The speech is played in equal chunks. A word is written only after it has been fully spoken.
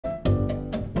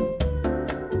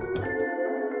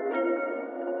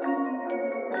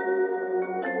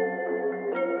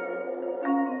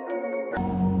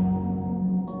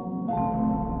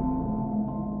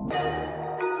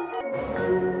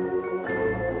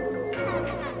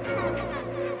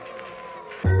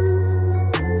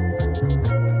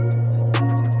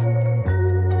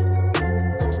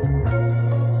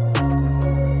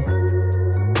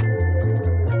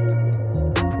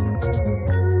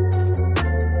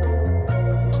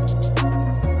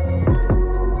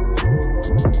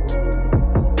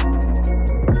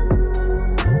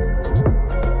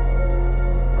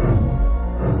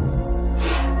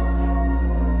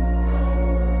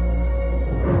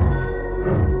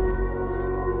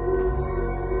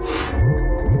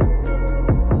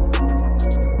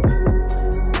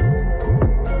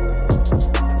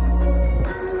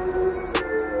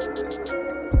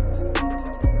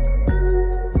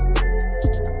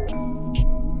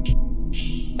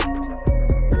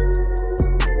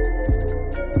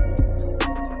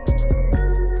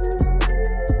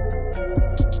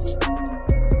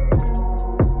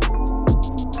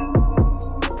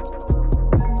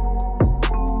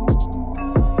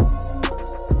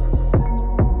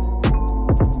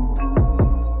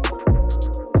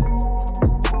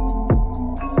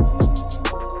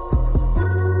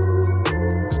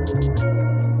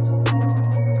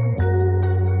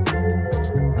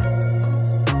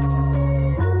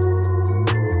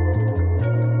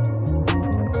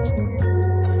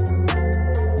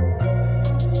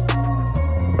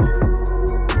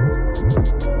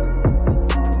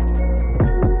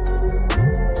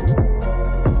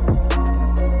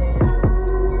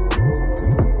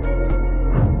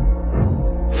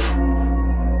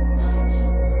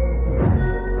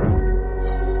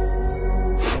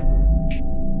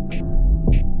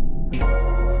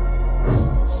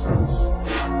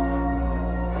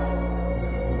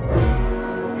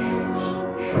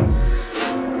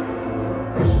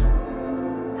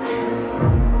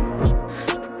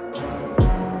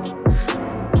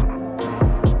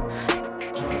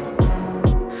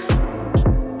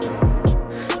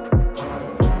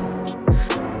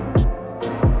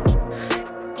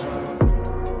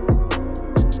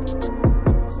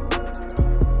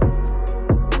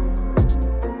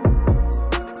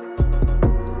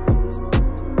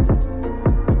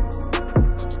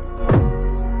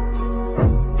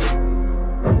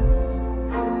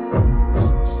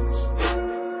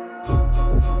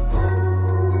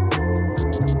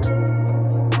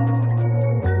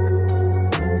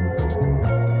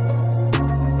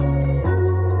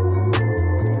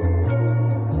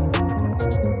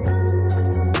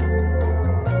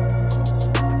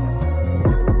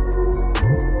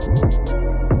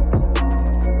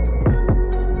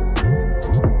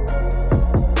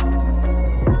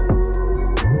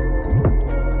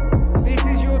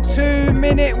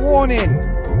2-minute warning.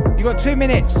 You got 2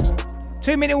 minutes.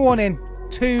 2-minute warning.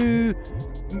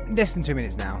 Less than 2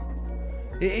 minutes now.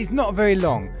 It's not very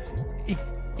long.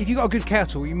 If you got a good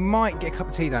kettle, you might get a cup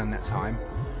of tea done in that time,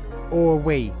 or a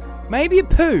wee. Maybe a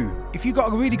poo if you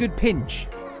got a really good pinch.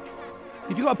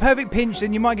 If you got a perfect pinch,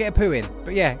 then you might get a poo in.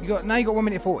 But yeah, now you got 1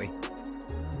 minute 40.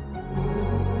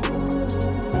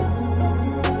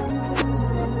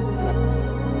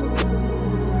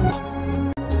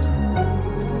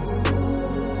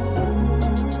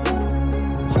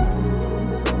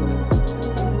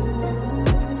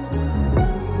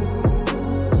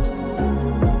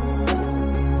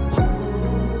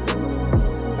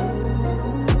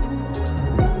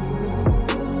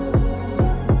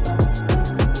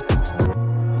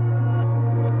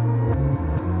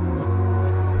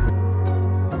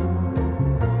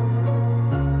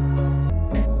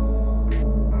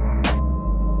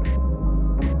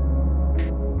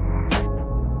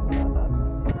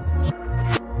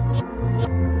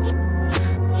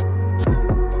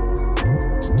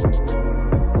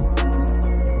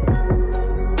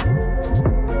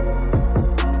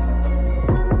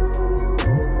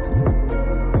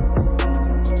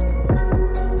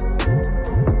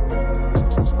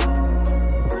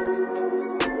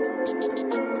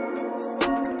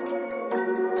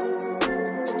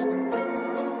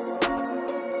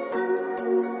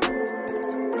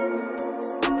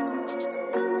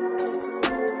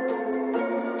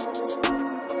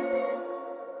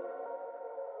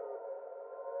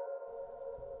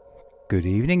 Good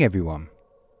evening, everyone.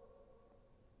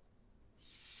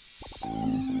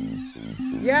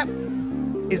 Yep,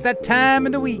 it's that time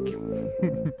of the week.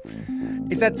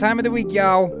 It's that time of the week,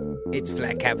 y'all. It's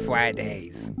FlatCap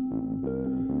Fridays.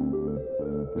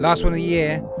 Last one of the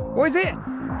year. What is it?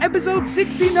 Episode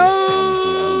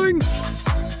 69!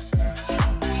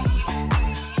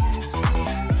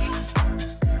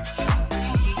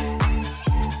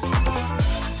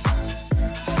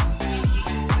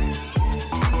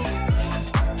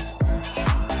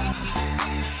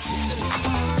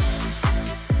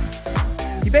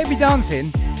 You better be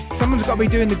dancing. Someone's got to be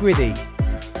doing the griddy.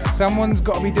 Someone's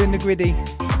got to be doing the griddy.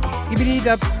 Skibbity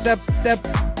dub dub dub.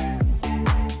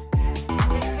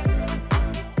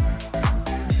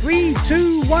 3,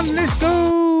 2, 1, let's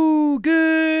go!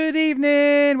 Good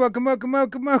evening.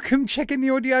 Welcome. Checking the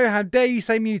audio. How dare you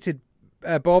say muted,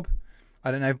 Bob?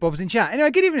 I don't know if Bob's in chat.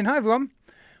 Anyway, good evening. Hi, everyone.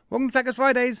 Welcome to FlatCap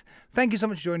Fridays. Thank you so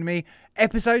much for joining me.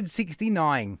 Episode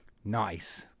 69.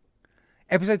 Nice.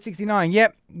 Episode 69.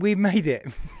 Yep, we've made it.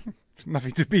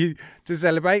 Nothing to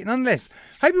celebrate, nonetheless.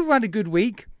 Hope you've had a good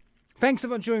week. Thanks so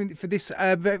much for joining for this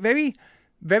very,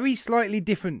 very slightly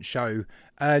different show.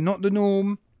 Not the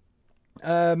norm.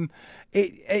 We're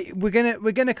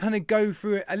gonna kind of go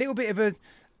through a little bit of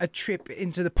a trip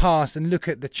into the past and look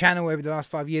at the channel over the last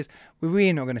 5 years. We're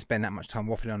really not going to spend that much time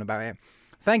waffling on about it.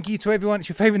 Thank you to everyone. It's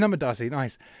your favourite number, Darcy.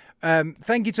 Nice.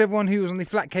 Thank you to everyone who was on the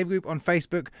Flat Cave group on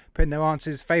Facebook, putting their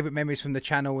answers, favourite memories from the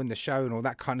channel and the show and all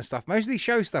that kind of stuff. Mostly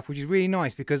show stuff, which is really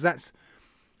nice because that's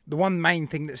the one main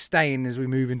thing that's staying as we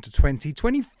move into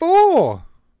 2024.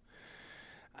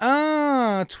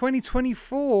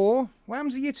 2024. What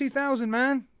happens to year 2000,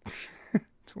 man?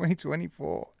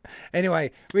 2024. Anyway,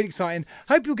 really exciting.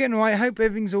 Hope you're getting right. Hope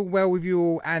everything's all well with you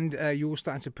all and you're all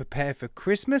starting to prepare for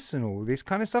Christmas and all this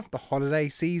kind of stuff, the holiday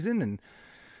season, and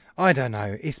I don't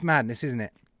know. It's madness, isn't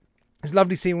it? It's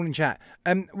lovely seeing you all in chat.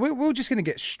 We're just going to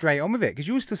get straight on with it because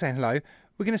you're still saying hello.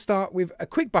 We're going to start with a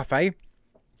quick buffet.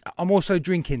 I'm also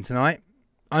drinking tonight.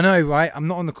 I know, right? I'm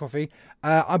not on the coffee,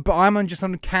 but I'm just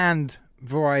on canned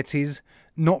varieties,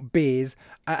 not beers.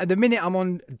 At the minute, I'm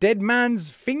on Dead Man's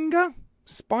Finger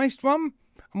spiced rum.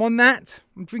 I'm on that.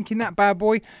 I'm drinking that bad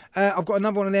boy. I've got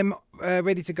another one of them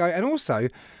ready to go. And also,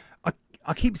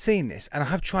 I keep seeing this, and I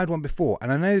have tried one before,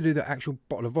 and I know they do the actual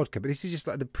bottle of vodka, but this is just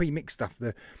like the pre-mixed stuff,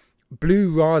 the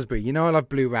blue raspberry. You know I love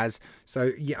blue raz,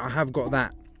 so yeah, I have got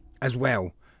that as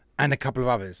well, and a couple of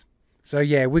others. So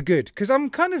yeah, we're good, because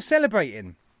I'm kind of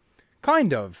celebrating.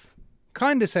 Kind of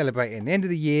celebrating the end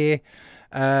of the year.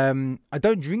 I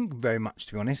don't drink very much,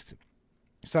 to be honest.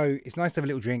 So it's nice to have a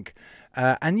little drink.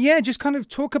 And yeah, just kind of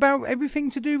talk about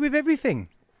everything to do with everything.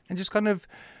 And just kind of,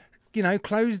 you know,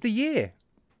 close the year.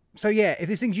 So yeah, if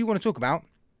there's things you want to talk about,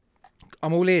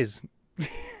 I'm all ears.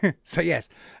 So yes.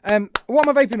 What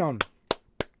am I vaping on?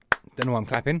 Don't know why I'm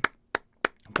clapping.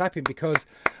 I'm clapping because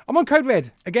I'm on Code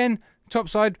Red. Again, top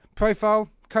side, profile,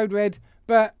 Code Red.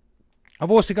 But I've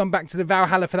also gone back to the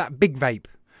Valhalla for that big vape.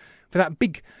 For that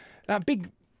big,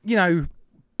 you know,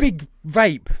 big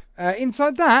vape.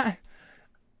 Inside that,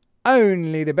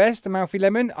 only the best, the Malfi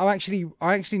Lemon. I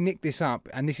actually nicked this up,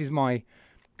 and this is my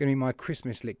going to be my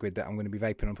Christmas liquid that I'm going to be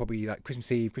vaping on, probably like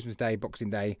Christmas Eve, Christmas Day, Boxing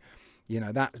Day. You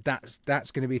know, that's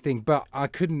going to be a thing. But I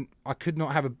couldn't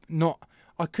not have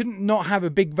a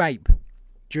big vape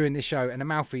during this show, and a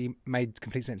mouthie made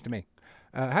complete sense to me.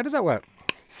 How does that work?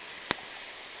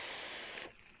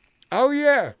 Oh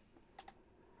yeah.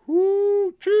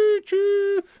 Woo, choo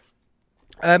choo.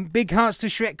 Big hearts to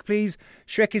Shrek, please.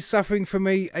 Shrek is suffering from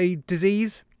a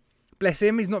disease. Bless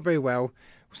him. He's not very well.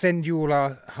 We'll send you all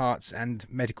our hearts and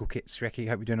medical kits, Shreky.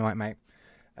 Hope you're doing all right, mate.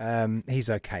 He's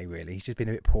okay, really. He's just been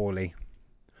a bit poorly.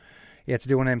 He had to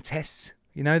do one of them tests,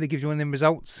 you know, that gives you one of them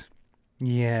results.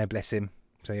 Yeah, bless him.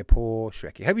 So you're poor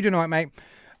Shreky. Hope you're doing all right, mate.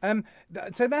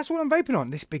 So that's what I'm vaping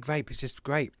on. This big vape is just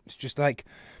great. It's just like,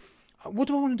 what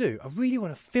do I want to do? I really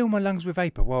want to fill my lungs with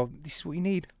vapor. Well, this is what you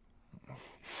need.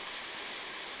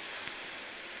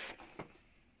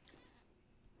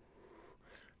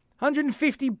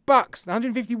 $150,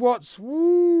 150 watts.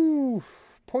 Woo!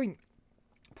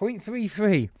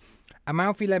 0.33. A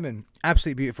mouthy lemon.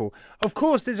 Absolutely beautiful. Of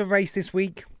course, there's a race this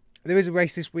week. There is a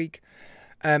race this week.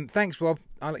 Thanks, Rob.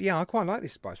 Yeah, I quite like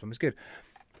this spice one. It's good.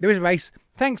 There is a race.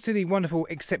 Thanks to the wonderful,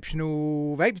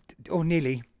 exceptional vape. Or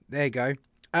nearly. There you go.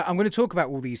 I'm going to talk about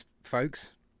all these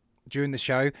folks during the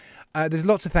show. There's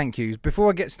lots of thank yous. Before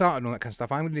I get started on all that kind of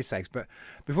stuff, I'm going to be safe. But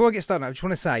before I get started, I just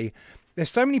want to say there's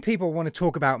so many people I want to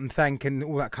talk about and thank and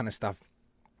all that kind of stuff.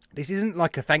 This isn't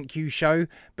like a thank you show,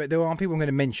 but there are people I'm going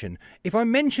to mention. If I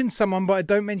mention someone but I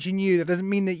don't mention you, that doesn't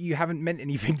mean that you haven't meant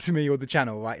anything to me or the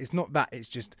channel, right? It's not that. It's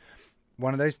just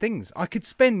one of those things. I could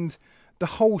spend the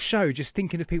whole show just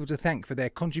thinking of people to thank for their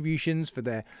contributions, for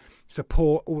their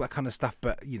support, all that kind of stuff.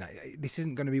 But, you know, this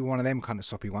isn't going to be one of them kind of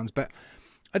soppy ones. But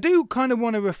I do kind of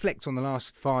want to reflect on the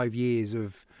last 5 years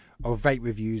of vape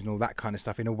reviews and all that kind of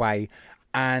stuff in a way.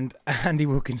 And Andy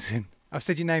Wilkinson, I've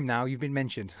said your name now. You've been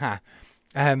mentioned. Ha.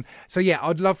 So yeah,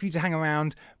 I'd love for you to hang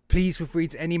around. Please feel free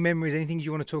to any memories, any things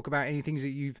you want to talk about, any things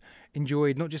that you've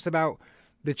enjoyed, not just about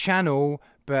the channel,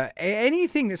 but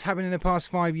anything that's happened in the past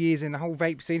 5 years in the whole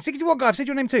vape scene. 61 guy, I've said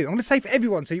your name too. I'm going to say for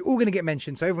everyone, so you're all going to get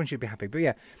mentioned, so everyone should be happy. But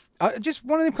yeah, just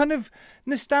one of them kind of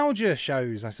nostalgia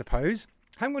shows, I suppose.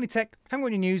 Haven't got any tech, haven't got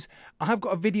any news. I have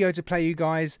got a video to play you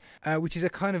guys, which is a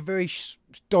kind of very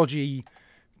dodgy,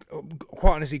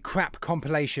 quite honestly, crap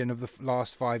compilation of the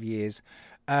last 5 years.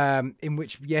 In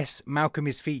which, yes, Malcolm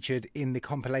is featured in the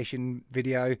compilation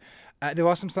video. There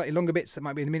are some slightly longer bits that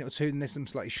might be in a minute or two, and there's some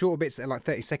slightly shorter bits that are like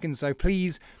 30 seconds. So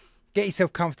please get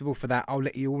yourself comfortable for that. I'll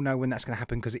let you all know when that's going to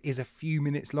happen because it is a few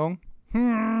minutes long.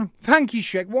 Thank you,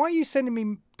 Shrek. Why are you sending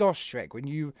me DOS, Shrek, when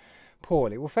you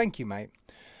poorly? Well, thank you, mate.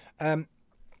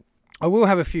 I will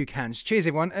have a few cans. Cheers,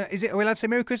 everyone. Are we allowed to say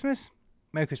Merry Christmas?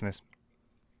 Merry Christmas.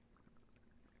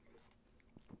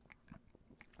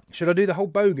 Should I do the whole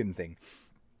Bogan thing?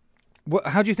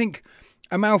 How do you think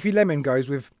Amalfi Lemon goes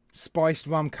with spiced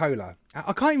rum cola?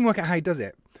 I can't even work out how he does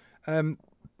it. Yeah,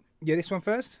 this one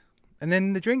first, and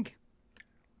then the drink.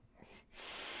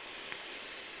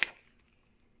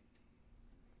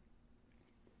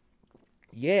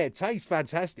 Yeah, it tastes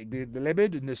fantastic. The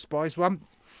lemon and the spice rum.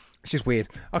 It's just weird.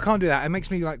 I can't do that. It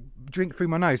makes me like drink through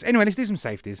my nose. Anyway, let's do some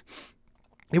safeties.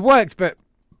 It worked, but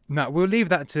no, we'll leave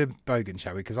that to Bogan,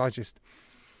 shall we? Because I just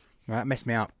that messed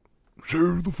me up.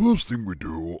 So the first thing we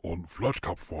do on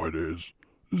FlatCap Fridays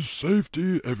is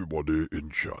safety everybody in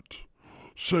chat.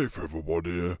 Safe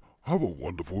everybody, have a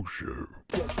wonderful show.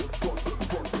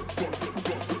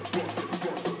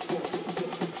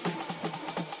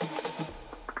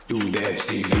 Do the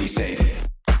FCV safe.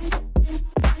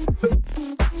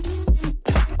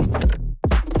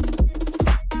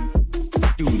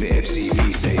 Do the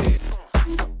FCV safe.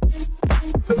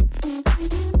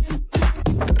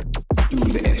 Do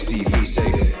the FCV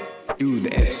safe. Do the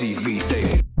FCV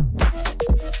safe.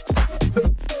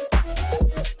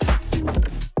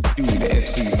 Do the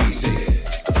FCV safe.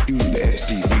 Do the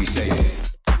FCV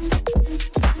safe.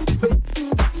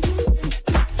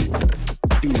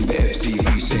 Do the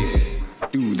FCV safe.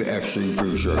 Do the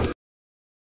FCV safe.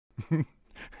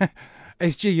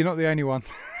 SG, you're not the only one.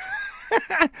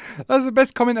 That's the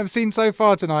best comment I've seen so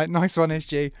far tonight. Nice one,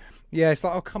 SG. Yeah, it's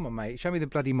like, oh, come on, mate. Show me the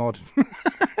bloody mod.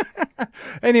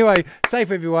 Anyway, safe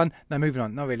everyone. No, moving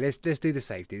on. Not really. Let's do the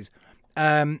safeties.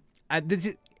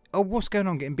 What's going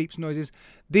on? Getting beeps noises.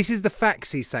 This is the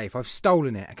Faxi safe. I've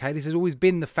stolen it. Okay, this has always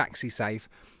been the Faxi safe.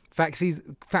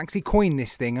 Faxi coined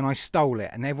this thing, and I stole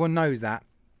it, and everyone knows that.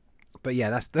 But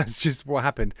yeah, that's just what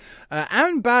happened.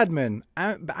 Aaron Badman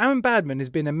has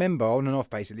been a member on and off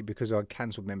basically because I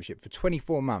cancelled membership for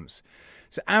 24 months.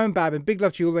 So Aaron Badman, big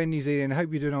love to you all the way in New Zealand. I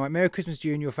hope you're doing all right. Merry Christmas to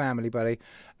you and your family, buddy.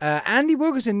 Andy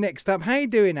Wilkinson next up. How you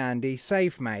doing, Andy?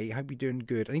 Safe, mate. Hope you're doing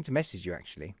good. I need to message you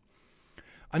actually.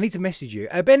 I need to message you.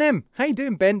 Ben M, how you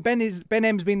doing, Ben? Ben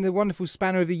M's been the wonderful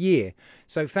spanner of the year.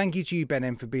 So thank you to you, Ben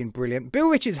M, for being brilliant. Bill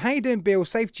Richards, how you doing, Bill?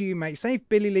 Safe to you, mate. Safe,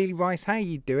 Billy Lee Rice, how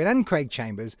you doing? And Craig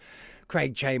Chambers,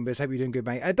 hope you're doing good,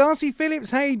 mate. Darcy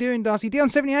Phillips, how you doing, Darcy?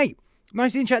 Dion78,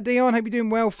 nice in chat, Dion. Hope you're doing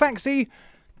well. Faxi,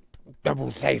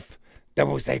 double safe for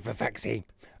Faxi.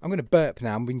 I'm gonna burp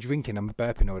now. I've been drinking. I'm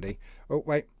burping already. Oh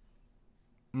wait,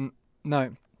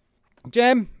 no.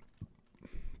 Jem,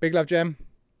 big love, Jem.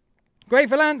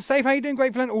 Grateful Ant, safe, how you doing,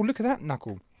 Grateful Ant? Oh, look at that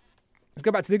knuckle. Let's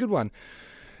go back to the good one.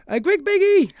 Greg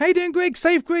Biggie, how you doing, Greg?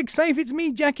 Safe, it's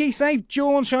me, Jackie, safe.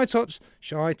 John, Shy Tots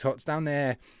down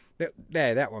there.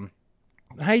 There, that one.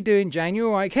 How you doing, Jane? You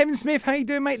alright? Kevin Smith, how you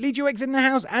doing, mate? Lizio X in the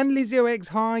house and Lizio X.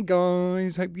 Hi,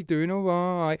 guys. Hope you're doing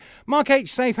alright. Mark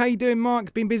H, safe, how you doing,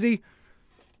 Mark? Been busy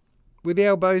with the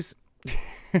elbows.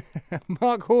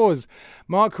 Mark Hawes,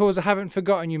 I haven't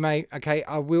forgotten you, mate. Okay,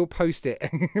 I will post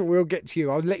it. We'll get to you.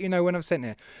 I'll let you know when I've sent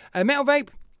it. Metal Vape,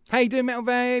 how you doing, Metal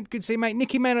Vape? Good to see you, mate.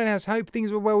 Nicky Melonhouse, hope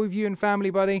things were well with you and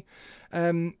family, buddy.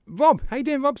 Rob, how you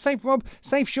doing, Rob? Safe, Rob.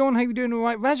 Safe, Sean, how you doing? All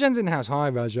right. Rajan's in the house.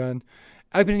 Hi, Rajan.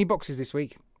 Open any boxes this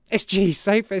week? SG,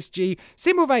 safe, SG.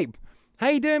 Symbol Vape, how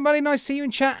you doing, buddy? Nice to see you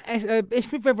in chat.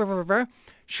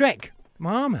 Shrek,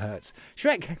 my arm hurts.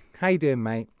 Shrek, how you doing,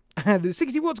 mate? The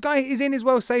 60 watts guy is in as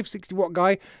well. Safe 60 watt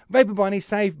guy. Vapor Bunny,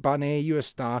 safe Bunny, you're a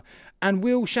star. And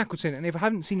Will Shackleton. And if I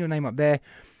haven't seen your name up there,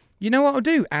 you know what I'll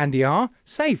do. Andy R,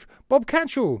 safe. Bob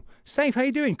Catchall, safe. How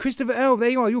you doing? Christopher L, there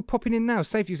you are. You're popping in now.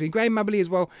 Safe, you see. Graham Mabley as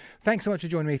well. Thanks so much for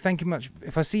joining me. Thank you much.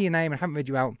 If I see your name and haven't read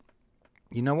you out,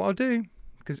 you know what I'll do.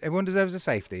 Because everyone deserves a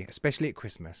safety, especially at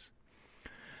Christmas.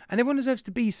 And everyone deserves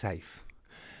to be safe.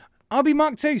 I'll be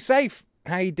Mark too. Safe.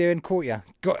 How you doing? Caught ya.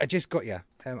 I just got ya.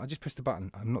 I just pressed the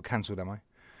button. I'm not cancelled, am I?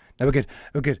 No, we're good.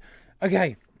 We're good.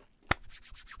 Okay.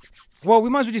 Well,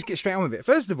 we might as well just get straight on with it.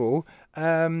 First of all,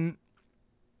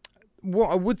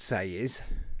 what I would say is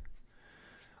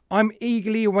I'm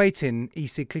eagerly awaiting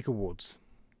EC Click Awards.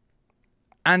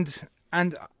 And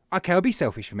okay, I'll be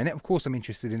selfish for a minute. Of course, I'm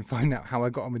interested in finding out how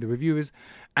I got on with the reviewers,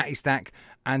 Stack,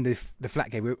 and the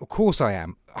FlatCap group. Of course I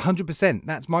am. 100%.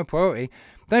 That's my priority.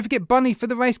 Don't forget Bunny for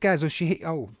the race, guys, or she hit...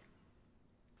 Oh.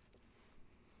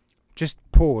 Just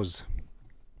pause.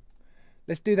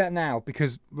 Let's do that now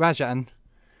because Rajan.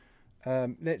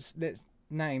 Let's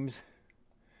names.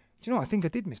 Do you know what? I think I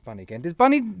did miss Bunny again. Does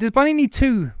Bunny need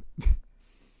two?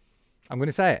 I'm going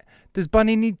to say it. Does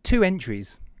Bunny need 2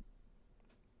 entries?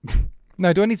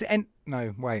 No. Do I need to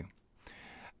No. Wait.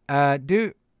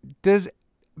 Does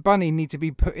Bunny need to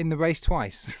be put in the race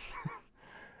twice?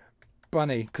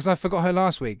 Bunny, because I forgot her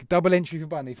last week. Double entry for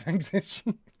Bunny. Thanks.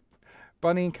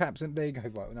 Bunny and caps, and there you go.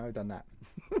 Right, now I've done that.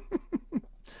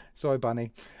 Sorry, Bunny.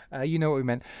 You know what we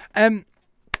meant.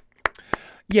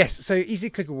 Yes, so Easy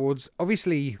Click Awards.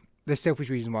 Obviously, there's selfish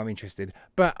reason why I'm interested.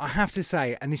 But I have to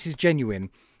say, and this is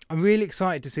genuine, I'm really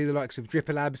excited to see the likes of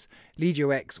Dripper Labs,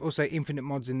 Legio X, also Infinite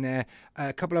Mods in there,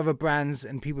 a couple other brands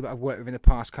and people that I've worked with in the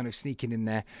past kind of sneaking in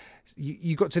there.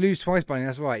 You got to lose twice, Bunny,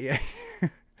 that's right, yeah.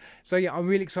 So, yeah, I'm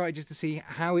really excited just to see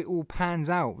how it all pans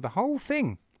out, the whole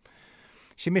thing.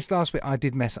 She missed last week. I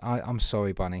did mess. I'm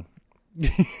sorry, Bunny.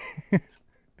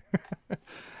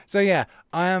 So yeah,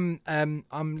 I am.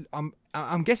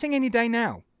 I'm guessing any day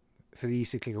now for the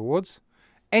EC Click Awards.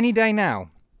 Any day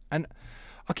now, and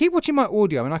I keep watching my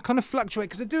audio and I kind of fluctuate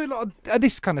because I do a lot of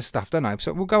this kind of stuff, don't I?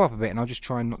 So we'll go up a bit and I'll just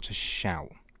try not to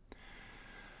shout.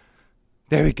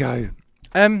 There we go.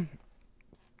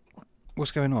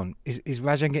 What's going on? Is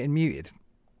Rajan getting muted?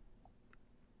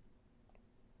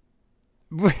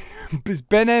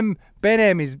 Ben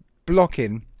M is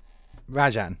blocking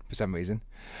Rajan for some reason.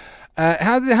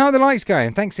 How are the likes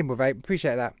going? Thanks, Simple Vape.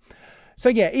 Appreciate that. So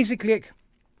yeah, Easy Click.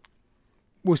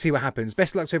 We'll see what happens.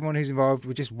 Best of luck to everyone who's involved.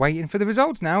 We're just waiting for the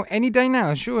results now. Any day now.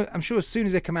 I'm sure as soon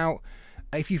as they come out,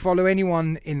 if you follow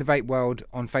anyone in the vape world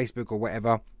on Facebook or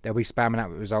whatever, they'll be spamming out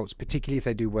with results, particularly if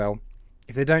they do well.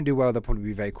 If they don't do well, they'll probably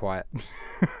be very quiet.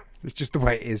 It's just the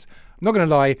way it is. I'm not going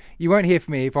to lie. You won't hear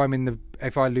from me if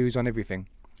if I lose on everything.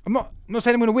 I'm not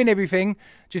saying I'm going to win everything.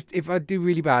 Just if I do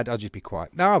really bad, I'll just be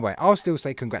quiet. No, I won't. I'll still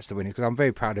say congrats to winners because I'm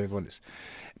very proud of everyone that's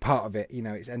part of it. You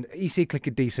know, and EC Click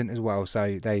are decent as well.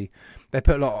 So they put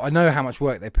a lot. I know how much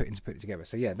work they put into putting it together.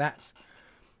 So yeah, that's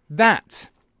that.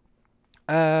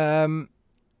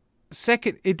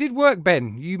 Second, it did work,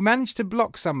 Ben. You managed to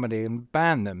block somebody and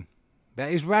ban them.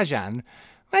 That is Rajan.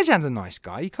 Rajan's a nice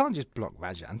guy. You can't just block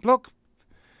Rajan. Block,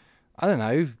 I don't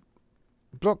know,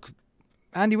 block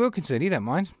Andy Wilkinson. You don't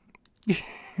mind.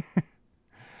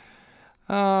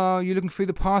 Oh, you're looking through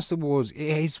the past awards. It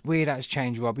is weird how it's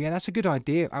changed, Rob. Yeah, that's a good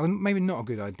idea. Maybe not a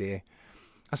good idea.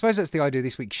 I suppose that's the idea of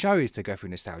this week's show, is to go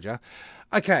through nostalgia.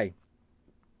 Okay.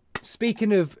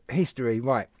 speaking of history,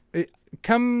 right?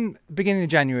 Come beginning of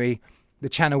January, the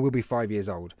channel will be 5 years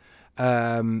old.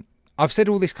 I've said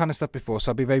all this kind of stuff before,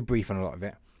 so I'll be very brief on a lot of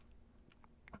it.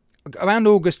 Around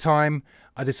August time,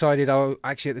 I decided,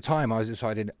 actually at the time I was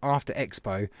decided after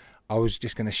Expo, I was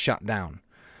just going to shut down.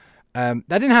 That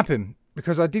didn't happen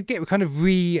because I did get kind of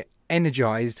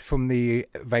re-energized from the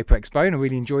Vapor Expo and I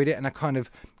really enjoyed it. And I kind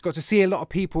of got to see a lot of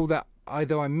people that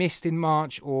either I missed in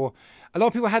March or a lot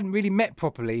of people I hadn't really met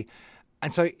properly.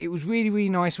 And so it was really, really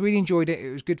nice. Really enjoyed it.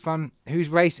 It was good fun. Whose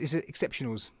race is it?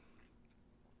 Exceptionals.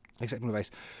 Exceptional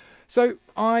race. So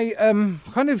I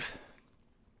kind of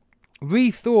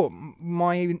rethought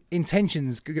my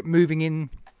intentions moving in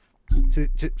to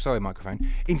sorry, microphone,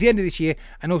 into the end of this year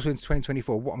and also into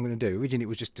 2024. What I'm going to do. Originally, it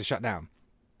was just to shut down.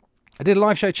 I did a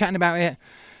live show chatting about it.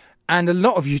 And a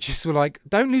lot of you just were like,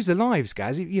 don't lose the lives,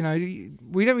 guys. You know,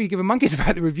 we don't really give a monkeys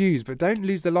about the reviews, but don't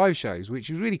lose the live shows, which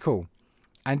was really cool.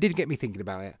 And did get me thinking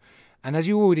about it. And as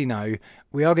you already know,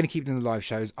 we are going to keep doing the live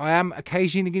shows. I am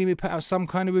occasionally going to put out some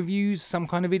kind of reviews, some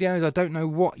kind of videos. I don't know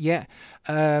what yet.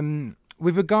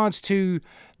 With regards to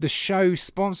the show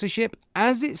sponsorship,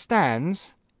 as it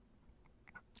stands,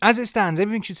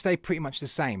 everything should stay pretty much the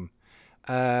same,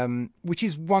 which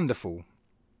is wonderful.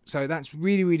 So that's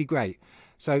really, really great.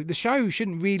 So the show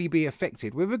shouldn't really be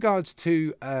affected. With regards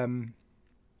to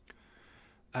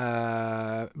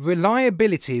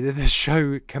reliability that the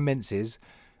show commences,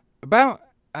 about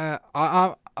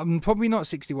I'm probably not a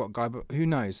 60 watt guy, but who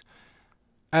knows?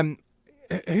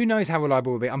 Who knows how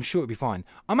reliable it will be? I'm sure it'll be fine.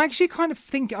 I'm actually kind of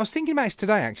thinking. I was thinking about this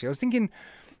today. Actually, I was thinking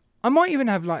I might even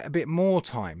have like a bit more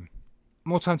time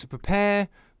to prepare,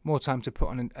 more time to put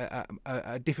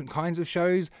on different kinds of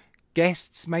shows,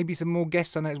 guests, maybe some more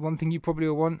guests. I know it's one thing you probably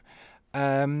will want.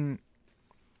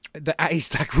 The Atty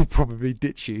Stack will probably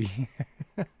ditch you.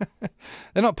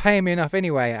 They're not paying me enough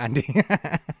anyway, Andy.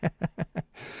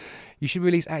 You should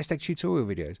release Atty Stack tutorial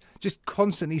videos. Just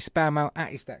constantly spam out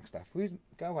Atty Stack stuff.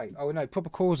 Go away. Oh no, proper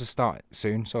calls will start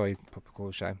soon. Sorry, proper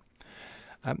calls show.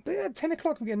 10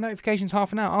 o'clock. I'm getting notifications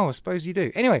half an hour. Oh, I suppose you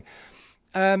do. Anyway,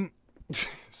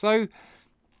 so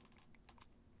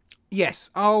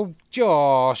yes. Oh,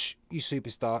 Josh, you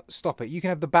superstar. Stop it. You can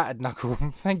have the battered knuckle.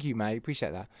 Thank you, mate.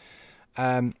 Appreciate that.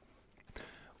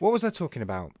 What was I talking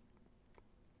about?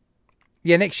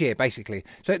 Yeah, next year, basically.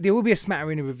 So there will be a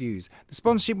smattering of reviews. The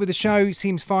sponsorship with the show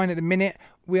seems fine at the minute.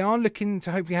 We are looking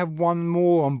to hopefully have one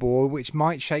more on board, which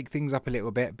might shake things up a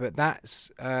little bit. But that's,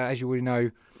 as you already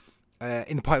know,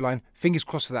 in the pipeline. Fingers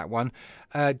crossed for that one.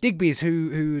 Digby's,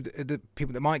 who the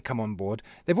people that might come on board,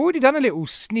 they've already done a little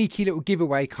sneaky little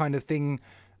giveaway kind of thing.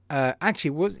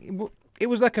 Actually, it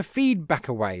was like a feedback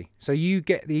away. So you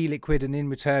get the e-liquid and in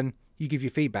return, you give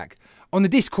your feedback on the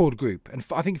Discord group. And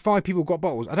I think 5 people got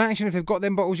bottles. I don't actually know if they've got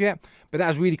them bottles yet, but that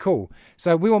was really cool.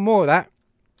 So we want more of that,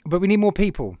 but we need more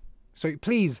people. So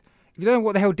please, if you don't know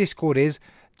what the hell Discord is,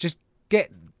 just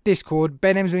get Discord.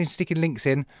 Ben M's been sticking links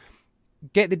in.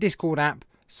 Get the Discord app,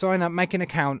 sign up, make an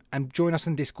account, and join us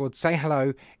on Discord. Say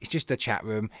hello. It's just a chat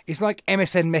room. It's like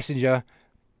MSN Messenger,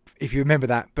 if you remember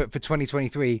that, but for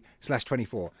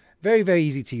 2023/24. Very, very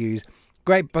easy to use.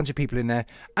 Great bunch of people in there.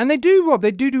 And they do, Rob,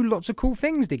 they do lots of cool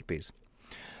things, Digby's.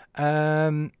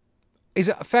 Thanks,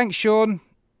 Sean.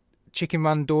 Chicken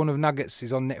Run Dawn of Nuggets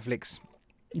is on Netflix.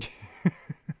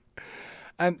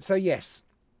 So, yes.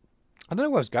 I don't know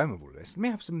where I was going with all this. Let me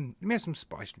have some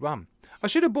spiced rum. I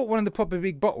should have bought one of the proper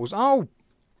big bottles. Oh,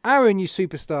 Aaron, you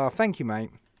superstar. Thank you,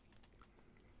 mate.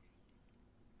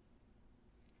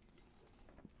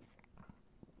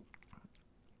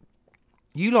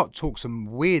 You lot talk some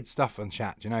weird stuff on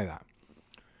chat. Do you know that?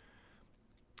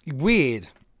 Weird.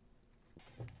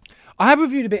 I have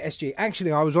reviewed a bit SG.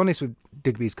 Actually, I was honest with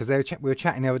Digby's because we were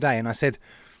chatting the other day, and I said,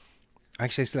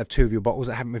 actually, I still have 2 of your bottles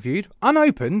I haven't reviewed.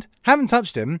 Unopened. Haven't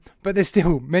touched them, but they're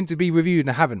still meant to be reviewed,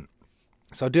 and I haven't.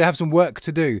 So I do have some work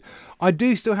to do. I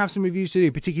do still have some reviews to do,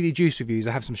 particularly juice reviews.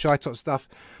 I have some Shy Tot stuff.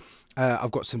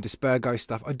 I've got some Dispergo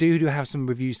stuff. I do have some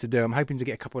reviews to do. I'm hoping to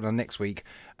get a couple done next week.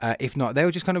 If not,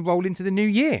 they'll just kind of roll into the new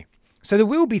year. So there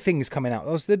will be things coming out.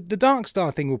 The Dark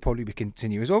Star thing will probably be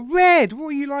continued as well. Red, what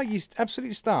are you like, you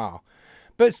absolute star?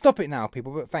 But stop it now,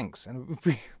 people. But thanks. And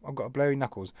I've got blurry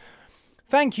knuckles.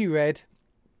 Thank you, Red.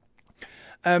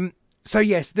 So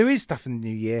yes, there is stuff in the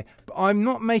new year, but I'm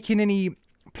not making any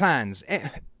plans.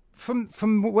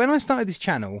 From when I started this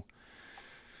channel,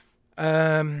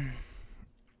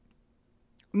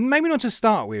 maybe not to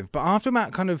start with, but after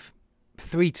about kind of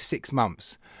 3 to 6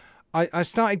 months, I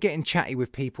started getting chatty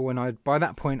with people, and by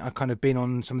that point I'd kind of been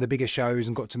on some of the bigger shows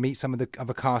and got to meet some of the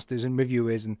other casters and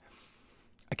reviewers, and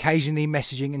occasionally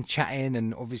messaging and chatting,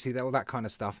 and obviously all that kind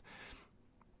of stuff.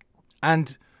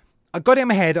 And I got it in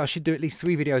my head I should do at least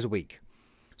 3 videos a week.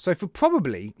 So for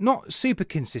probably, not super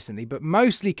consistently, but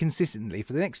mostly consistently,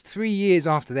 for the next 3 years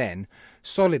after then,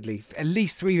 solidly, at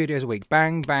least 3 videos a week.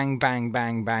 Bang, bang, bang,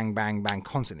 bang, bang, bang, bang,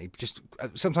 constantly. Just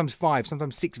sometimes 5,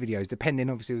 sometimes 6 videos, depending,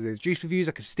 obviously, with the juice reviews,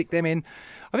 I could stick them in.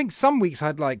 I think some weeks I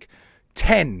had like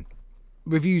 10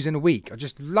 reviews in a week. I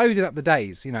just loaded up the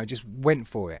days, you know, just went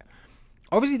for it.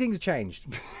 Obviously things have changed,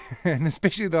 and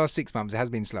especially the last 6 months, it has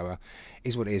been slower,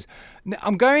 is what it is.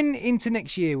 I'm going into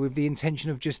next year with the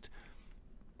intention of just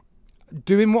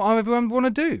doing whatever I want to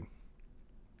do.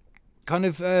 Kind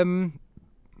of,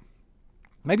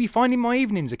 maybe finding my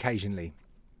evenings occasionally,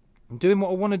 and doing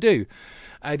what I want to do.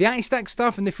 The anti-stack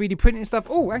stuff and the 3D printing stuff.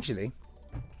 Oh, actually,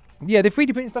 yeah, the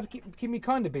 3D printing stuff keep me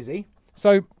kind of busy.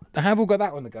 So I have all got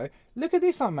that on the go. Look at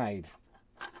this I made.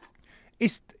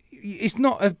 It's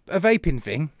not a vaping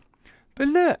thing, but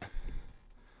look,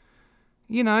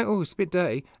 you know, oh, it's a bit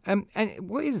dirty. And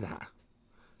what is that?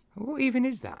 What even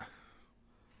is that?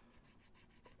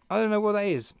 I don't know what that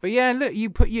is, but yeah, look, you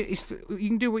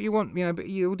can do what you want, you know, but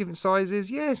all different sizes.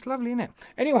 Yeah, it's lovely, isn't it?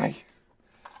 Anyway,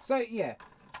 so yeah,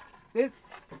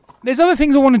 there's other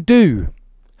things I want to do.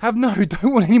 Don't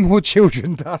want any more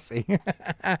children, Darcy.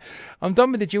 I'm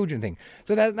done with the children thing.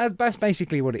 So that's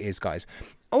basically what it is, guys.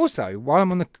 Also, while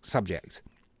I'm on the subject,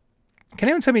 can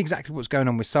anyone tell me exactly what's going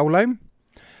on with Solo?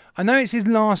 I know it's his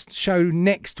last show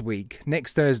next week,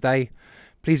 next Thursday.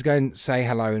 Please go and say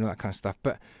hello and all that kind of stuff.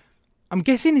 But I'm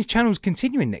guessing his channel's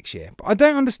continuing next year. But I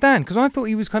don't understand, because I thought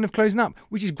he was kind of closing up,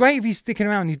 which is great if he's sticking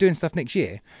around and he's doing stuff next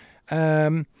year.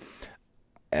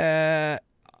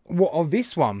 What of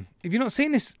this one? If you're not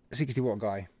seeing this 60 watt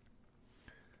guy,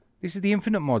 this is the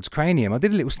Infinite Mods Cranium. I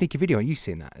did a little sneaky video. Are you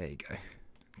seeing that? There you go.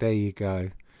 There you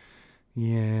go.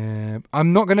 Yeah.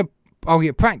 I'm not going to... Oh,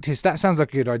 yeah, practice. That sounds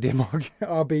like a good idea, Mark.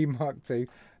 RB Mark II.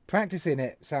 Practicing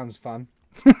it sounds fun.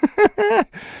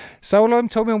 Solo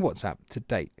told me on WhatsApp to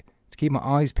date to keep my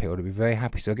eyes peeled. I'd be very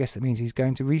happy. So I guess that means he's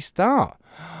going to restart.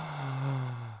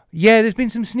 Yeah, there's been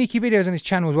some sneaky videos on his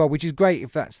channel as well, which is great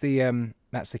if that's the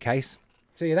case.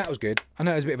 So yeah, that was good. I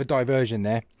know it was a bit of a diversion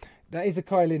there. That is the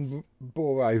Kylin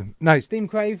Boro. No, Steam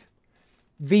Crave,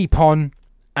 VPon,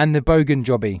 and the Bogan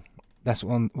Jobby. That's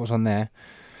what's on there.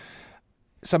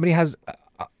 Somebody has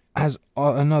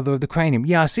another of the Cranium.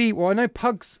 Yeah, I see. Well, I know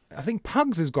Pugs. I think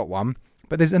Pugs has got one,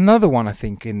 but there's another one I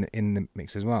think in the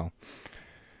mix as well.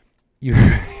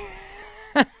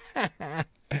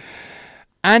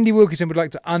 Andy Wilkinson would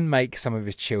like to unmake some of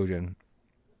his children.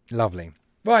 Lovely.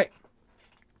 Right.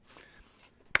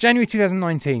 January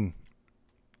 2019,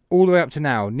 all the way up to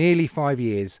now, nearly 5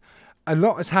 years. A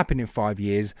lot has happened in 5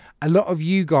 years. A lot of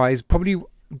you guys probably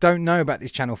don't know about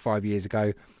this channel 5 years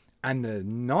ago, and the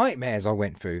nightmares I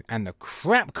went through, and the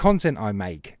crap content I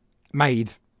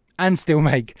made, and still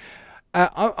make.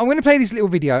 I'm going to play this little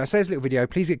video. I say this little video.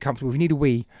 Please get comfortable. If you need a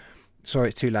wee, sorry,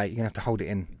 it's too late. You're going to have to hold it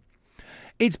in.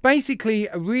 It's basically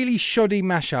a really shoddy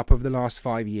mashup of the last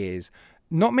 5 years.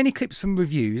 Not many clips from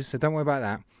reviews, so don't worry about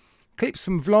that. Clips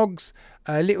from vlogs,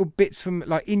 little bits from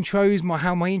like intros,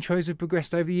 how my intros have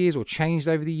progressed over the years or changed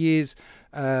over the years.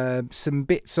 Some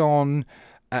bits on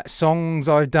songs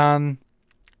I've done.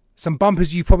 Some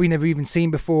bumpers you've probably never even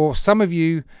seen before. Some of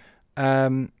you...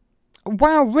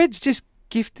 wow, Red's just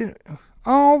gifted...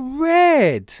 Oh,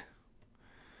 Red!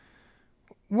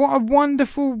 What a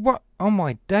wonderful... Oh,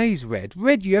 my days, Red.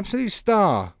 Red, you absolute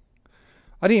star.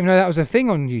 I didn't even know that was a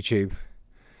thing on YouTube.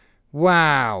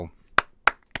 Wow.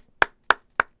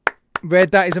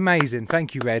 Red, that is amazing.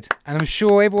 Thank you, Red. And I'm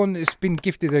sure everyone that's been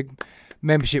gifted a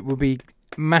membership will be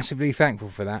massively thankful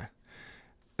for that.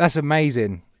 That's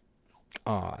amazing.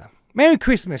 Oh, Merry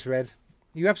Christmas, Red.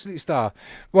 You absolute star.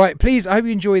 Right, please, I hope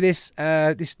you enjoy this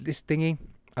this thingy.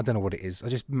 I don't know what it is. I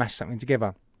just mashed something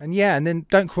together. And yeah, and then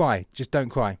don't cry. Just don't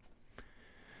cry.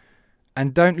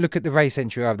 And don't look at the race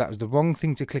entry. That was the wrong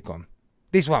thing to click on.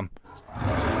 This one.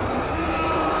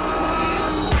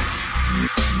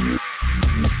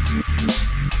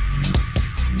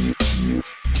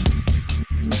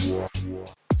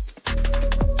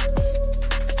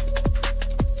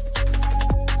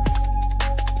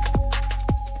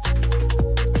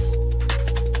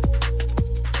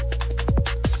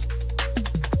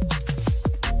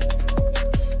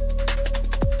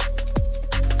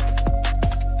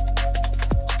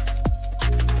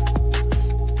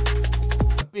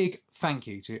 Big thank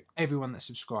you to everyone that's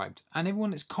subscribed and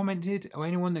everyone that's commented or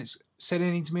anyone that's said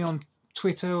anything to me on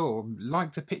Twitter or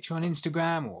liked a picture on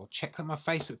Instagram or checked out my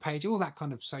Facebook page, all that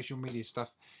kind of social media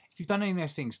stuff. If you've done any of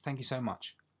those things, thank you so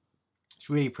much. It's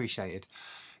really appreciated.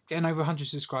 Getting over 100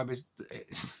 subscribers,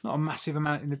 it's not a massive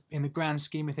amount in the grand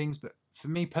scheme of things, but for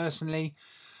me personally,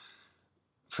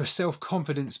 for a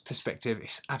self-confidence perspective,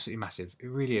 it's absolutely massive. It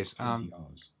really is.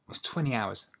 It's 20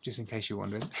 hours, just in case you're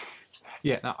wondering.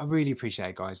 Yeah, no, I really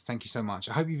appreciate it, guys. Thank you so much.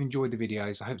 I hope you've enjoyed the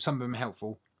videos. I hope some of them are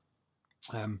helpful.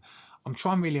 I'm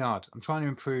trying really hard. I'm trying to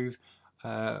improve.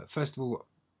 First of all,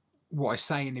 what I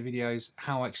say in the videos,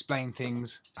 how I explain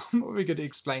things. I'm not really good at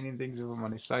explaining things, if I'm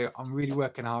honest. So I'm really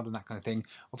working hard on that kind of thing.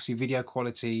 Obviously, video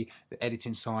quality, the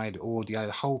editing side, audio,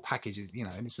 the whole package is, you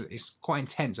know, and it's quite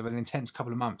intense. I've had an intense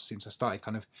couple of months since I started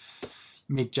kind of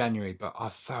mid-January, but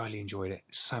I've thoroughly enjoyed it.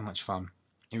 It's so much fun.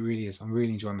 It really is. I'm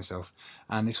really enjoying myself.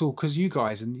 And it's all because you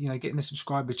guys, and, you know, getting the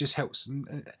subscribers just helps.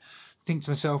 And think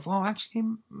to myself, oh, actually,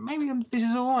 maybe this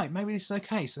is all right. Maybe this is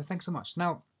okay. So thanks so much.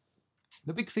 Now,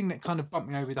 the big thing that kind of bumped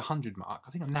me over the 100 mark,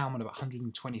 I think I'm on about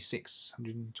 126,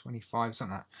 125,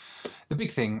 something like that. The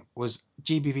big thing was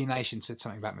GBV Nation said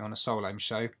something about me on a Soul Aim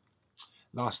show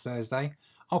last Thursday.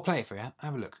 I'll play it for you.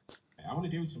 Have a look. I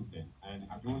want to do something, and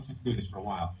I've been wanting to do this for a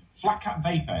while. FlatCap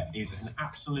Vapor is an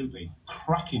absolutely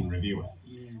cracking reviewer.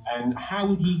 Yes. And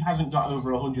how he hasn't got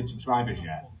over 100 subscribers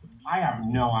yet, I have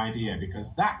no idea, because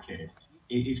that kid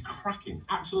is cracking,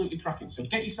 absolutely cracking. So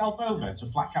get yourself over to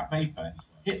FlatCap Vapor,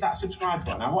 hit that subscribe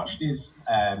button. I watched his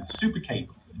Super Cape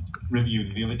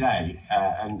review the other day,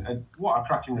 and what a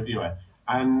cracking reviewer.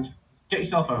 And get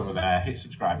yourself over there, hit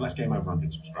subscribe. Let's get him over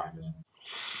 100 subscribers.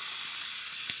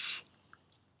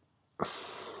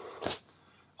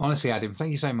 Honestly, Adam,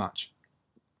 thank you so much.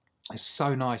 It's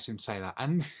so nice of him to say that.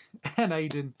 And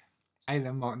Aidan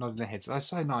and Mark nodding their heads. That's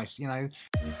so nice, you know.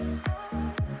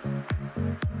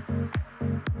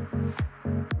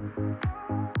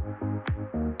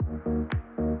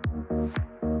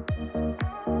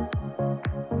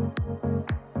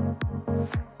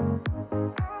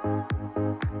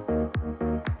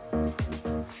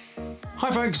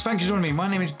 Hi folks, thank you for joining me. My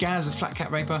name is Gaz, the FlatCap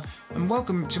Vapor, and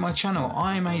welcome to my channel.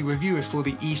 I am a reviewer for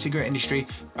the e-cigarette industry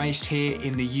based here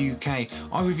in the UK.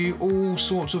 I review all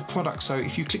sorts of products, so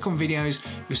if you click on videos,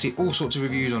 you'll see all sorts of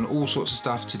reviews on all sorts of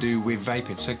stuff to do with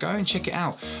vaping, so go and check it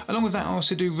out. Along with that, I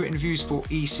also do written reviews for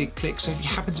eCigClick, so if you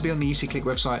happen to be on the eCigClick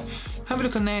website, have a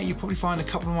look on there. You'll probably find a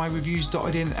couple of my reviews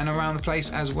dotted in and around the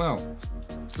place as well.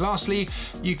 Lastly,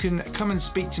 you can come and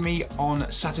speak to me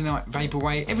on Saturday Night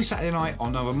Vaporwave every Saturday night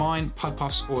on either mine, Pud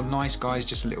Puffs, or Nice Guys,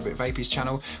 just a little bit Vapey's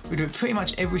channel. We do it pretty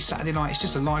much every Saturday night. It's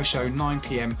just a live show, 9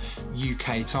 PM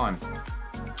UK time.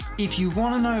 If you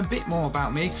want to know a bit more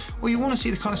about me, or you want to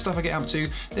see the kind of stuff I get up to,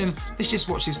 then let's just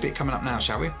watch this bit coming up now,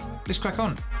 shall we? Let's crack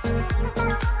on.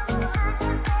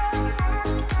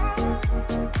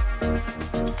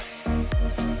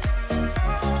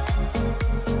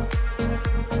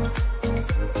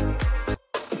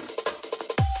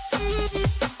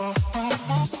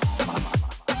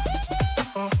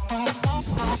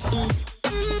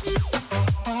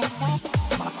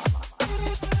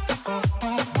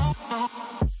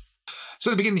 So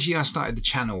at the beginning of this year, I started the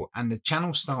channel, and the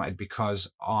channel started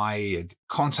because I had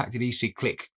contacted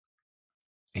eCigClick.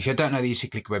 If you don't know the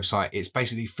eCigClick website, it's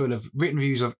basically full of written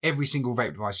reviews of every single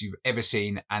vape device you've ever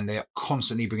seen, and they're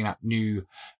constantly bringing out new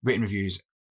written reviews.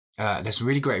 There's some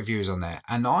really great reviews on there,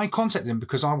 and I contacted them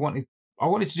because I wanted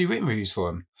to do written reviews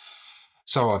for them.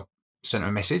 So I sent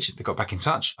them a message. They got back in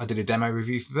touch. I did a demo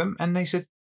review for them, and they said,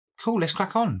 "Cool, let's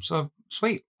crack on." So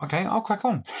sweet, okay, I'll crack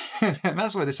on. And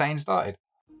that's where the saying started.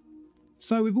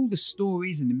 So with all the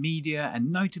stories in the media,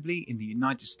 and notably in the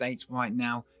United States right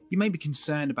now, you may be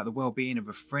concerned about the well-being of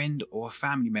a friend or a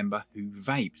family member who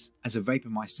vapes. As a vapor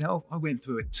myself, I went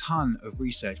through a ton of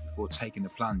research before taking the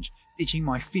plunge, ditching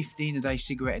my 15-a-day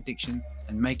cigarette addiction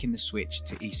and making the switch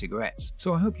to e-cigarettes.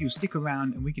 So I hope you'll stick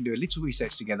around and we can do a little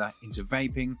research together into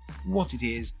vaping, what it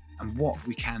is, and what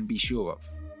we can be sure of.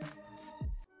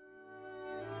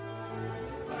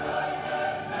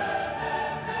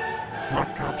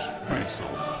 FlatCap's Face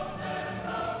Off.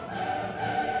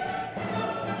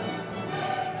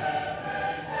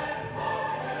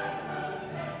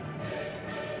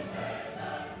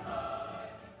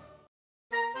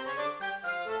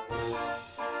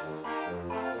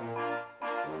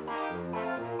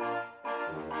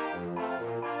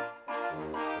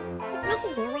 Life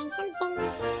is gonna weigh something,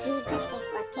 you must guess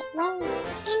what it weighs,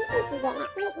 and if you get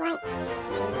that weight right,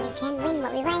 then you can win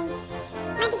what we weigh.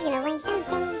 Life is gonna weigh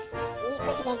something, you've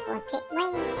got to guess what it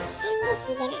weighs, and if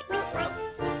you get that weight right,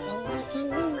 then you can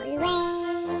win what we weigh.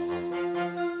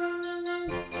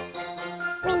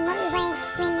 Win what we weigh,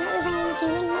 win what we weigh, you can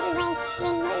win what we weigh,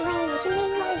 win what we weigh, you can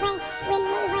win what we weigh, win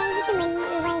what we weigh, you can win what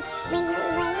we weigh, win what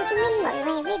we weigh, you can win what we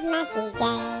weigh with Matty's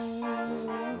game.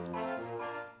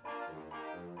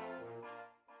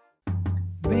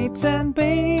 Vapes and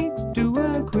bakes, do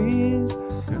a quiz.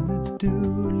 Gonna do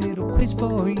a little quiz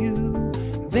for you.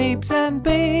 Vapes and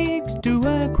Bakes do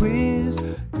a quiz.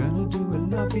 Gonna do a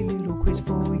lovely little quiz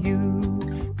for you.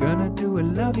 Gonna do a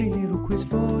lovely little quiz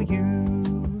for you.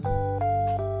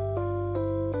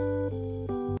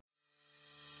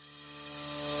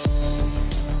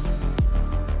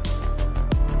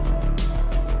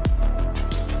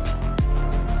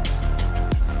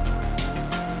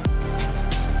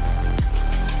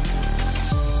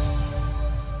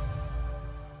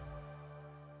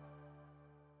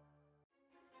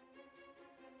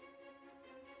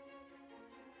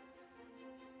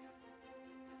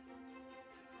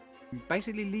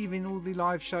 Basically leaving all the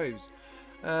live shows.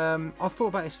 I've thought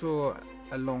about this for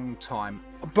a long time,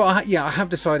 but yeah, I have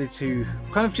decided to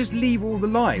kind of just leave all the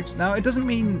lives. Now, it doesn't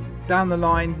mean down the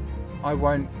line I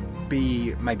won't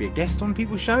be maybe a guest on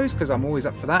people's shows, because I'm always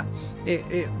up for that.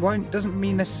 It doesn't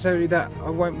mean necessarily that I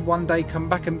won't one day come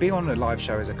back and be on a live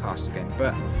show as a cast again,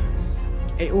 but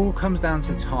it all comes down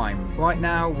to time. Right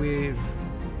now, with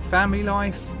family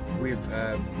life, with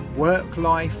work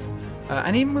life,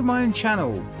 and even with my own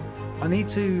channel, I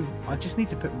just need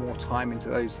to put more time into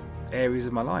those areas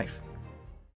of my life.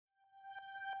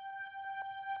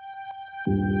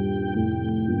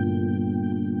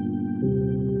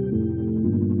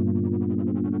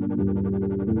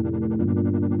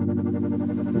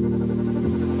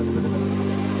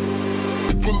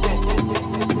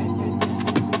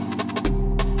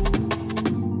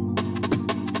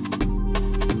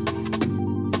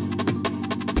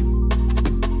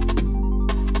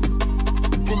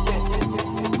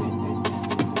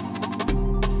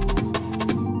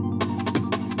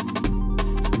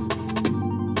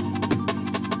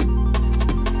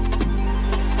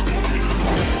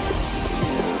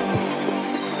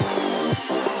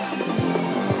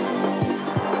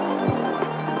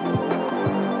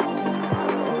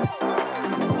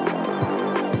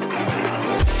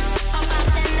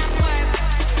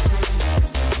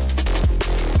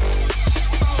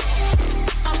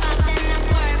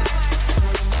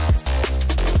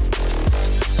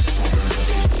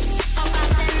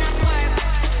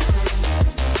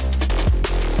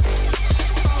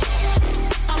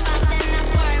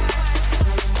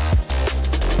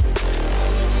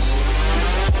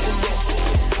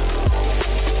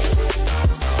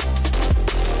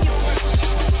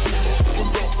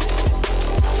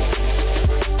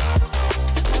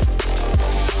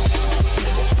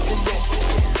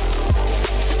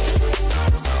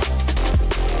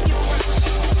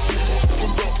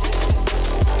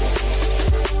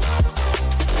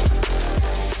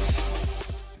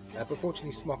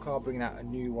 Unfortunately, Smok are bringing out a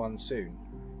new one soon.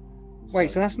 Wait,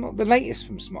 so that's not the latest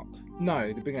from Smok?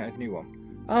 No, they're bringing out a new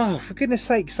one. Oh, for goodness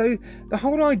sake. So the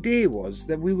whole idea was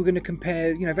that we were going to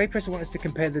compare, you know, Vaporessa wanted us to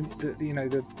compare the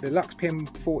Lux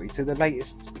PM40 to the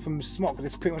latest from Smok.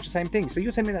 That's pretty much the same thing. So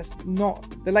you're telling me that's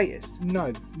not the latest?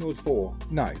 No, Nord 4.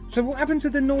 No. So what happened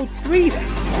to the Nord 3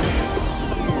 then?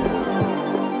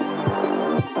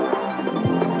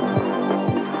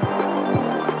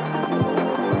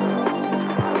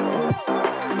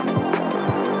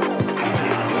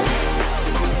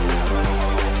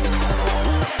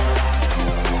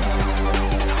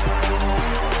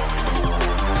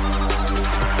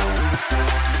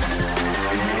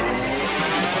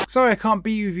 Sorry I can't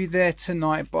be with you there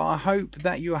tonight, but I hope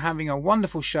that you're having a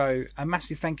wonderful show. A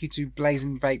massive thank you to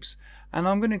Blazing Vapes, and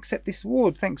I'm going to accept this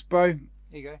award. Thanks, bro. Here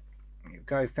you go. Here you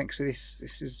go. Thanks for this.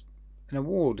 This is an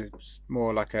award. It's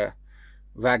more like a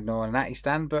Ragnar and Natty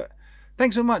stand, but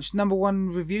thanks so much.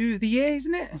 #1 review of the year,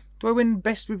 isn't it? Do I win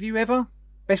best review ever?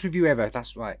 Best review ever.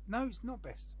 That's right. No, it's not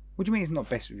best. What do you mean it's not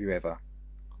best review ever?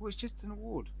 Well, it's just an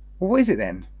award. Well, what is it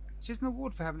then? It's just an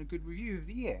award for having a good review of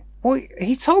the year. Well,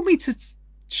 he told me to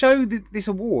show this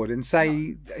award and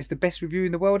say it's the best review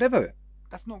in the world ever.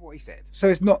 That's not what he said. So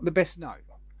it's not the best? No.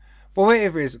 Well,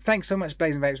 whatever it is, thanks so much,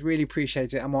 Blazing Vapes. Really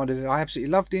appreciate it. I'm honoured. I absolutely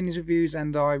love doing these reviews,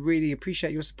 and I really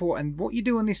appreciate your support. And what you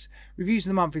do on this Reviews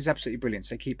of the Month is absolutely brilliant,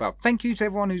 so keep up. Thank you to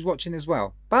everyone who's watching as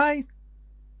well. Bye.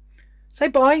 Say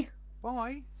bye.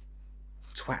 Bye.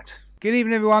 Twat. Good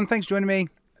evening, everyone. Thanks for joining me.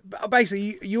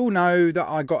 Basically, you all know that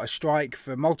I got a strike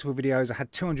for multiple videos. I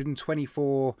had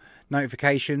 224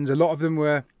 notifications. A lot of them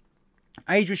were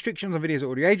age restrictions on videos that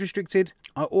were already age restricted.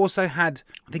 I also had,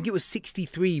 I think it was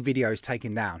 63 videos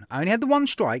taken down. I only had the one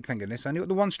strike, thank goodness. I only got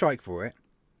the one strike for it.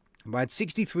 But I had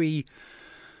 63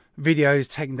 videos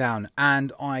taken down,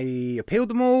 and I appealed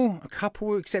them all. A couple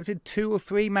were accepted, 2 or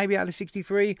 3 maybe out of the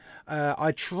 63.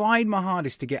 I tried my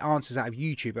hardest to get answers out of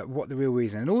YouTube at what the real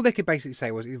reason, and all they could basically say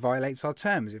was it violates our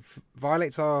terms, it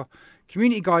violates our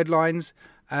community guidelines.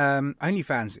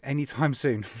 OnlyFans anytime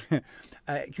soon.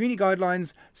 Community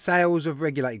guidelines, sales of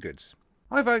regulated goods.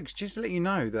 Hi folks, just to let you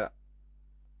know that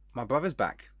My brother's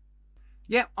back.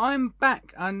 Yeah, I'm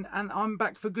back, and I'm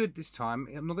back for good this time.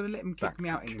 I'm not going to let him kick me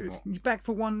out anymore. He's back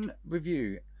for one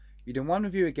review. You do one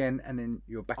review again, and then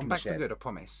you're back in the shed. I'm back for good, I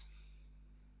promise.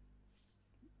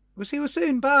 We'll see you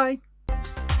soon. Bye.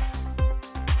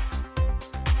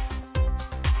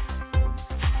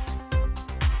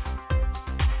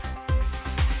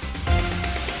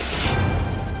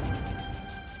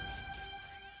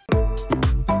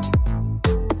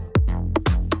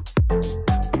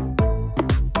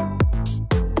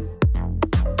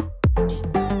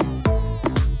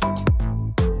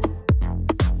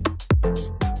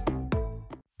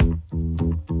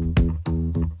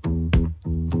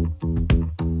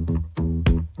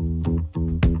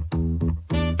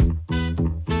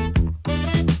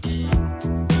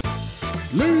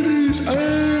 Ladies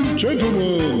and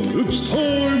gentlemen, it's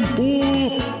time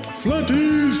for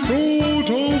Flatty's Thought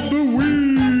of the Week.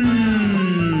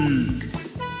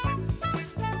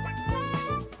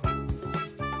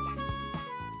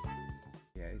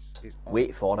 Yeah, it's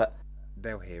Wait for it.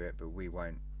 They'll hear it, but we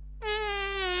won't.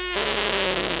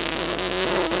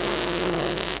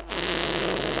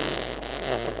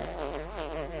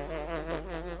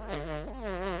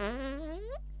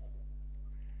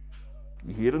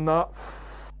 You hearing that?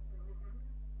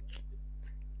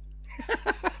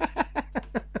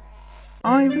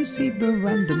 I received a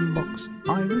random box.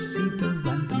 I received a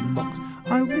random box.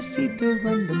 I received a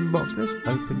random box. Let's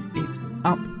open it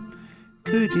up.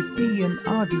 Could it be an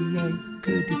RDA?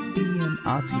 Could it be an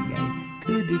RTA?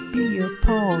 Could it be a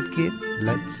pod kit?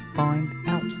 Let's find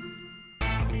out.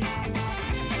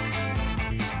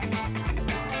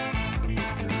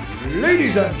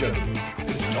 Ladies and gentlemen,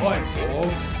 it's time for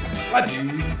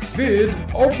Flatty's Vid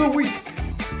of the Week.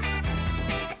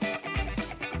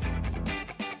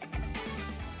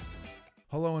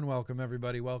 Hello and welcome,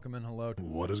 everybody. Welcome and hello.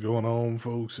 What is going on,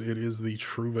 folks? It is the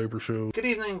True Vapor Show. Good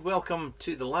evening, welcome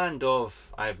to the land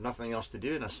of I have nothing else to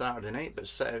do on a Saturday night but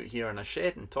sit out here in a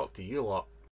shed and talk to you lot.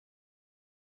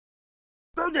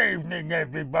 Good evening,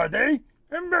 everybody,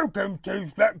 and welcome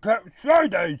to FlatCap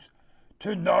Fridays.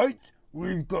 Tonight,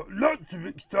 we've got lots of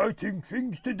exciting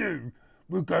things to do.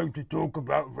 We're going to talk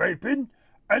about vaping,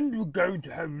 and we're going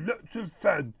to have lots of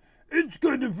fun. It's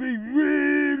going to be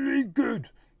really good.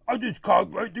 I just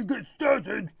can't wait to get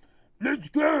started. Let's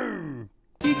go!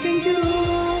 You can do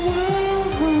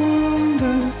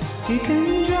wonder. You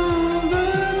can drive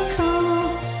a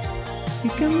car.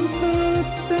 You can put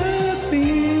the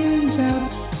beans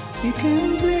out. You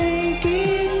can play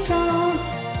guitar.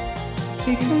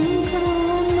 You can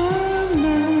climb a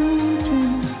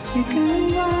mountain. You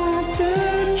can ride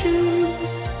the tube.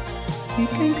 You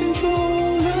can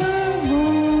control a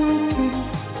rocket.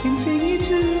 You can take you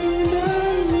to the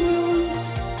moon.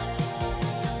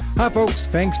 Hi folks,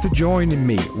 thanks for joining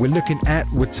me. We're looking at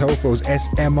Watofo's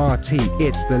SMRT.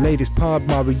 It's the latest pod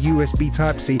model USB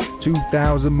Type-C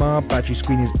 2000 mAh. Battery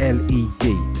screen is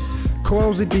LED.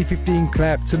 Coils a D15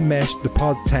 clap to mesh. The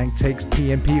pod tank takes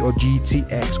PNP or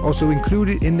GTX. Also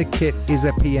included in the kit is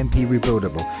a PNP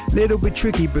rebuildable. Little bit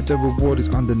tricky, but the reward is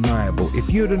undeniable. If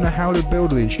you don't know how to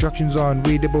build, the instructions are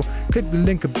unreadable. Click the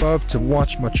link above to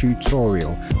watch my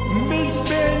tutorial. Been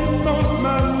spending most of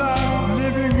my life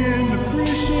living in a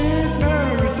free-shit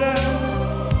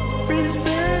paradise. Been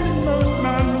spending most of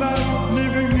my life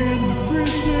living in a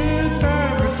free-shit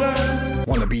paradise.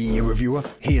 Wanna be a reviewer?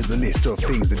 Here's the list of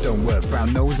things that don't work.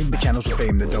 Brown nosing, but channels for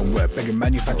fame that don't work. Begging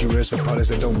manufacturers for products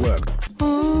that don't work.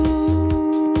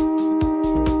 Oh,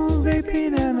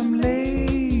 vaping and I'm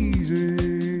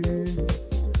lazy.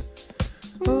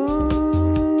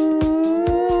 Oh,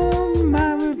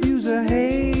 my reviews are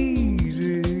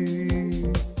hazy.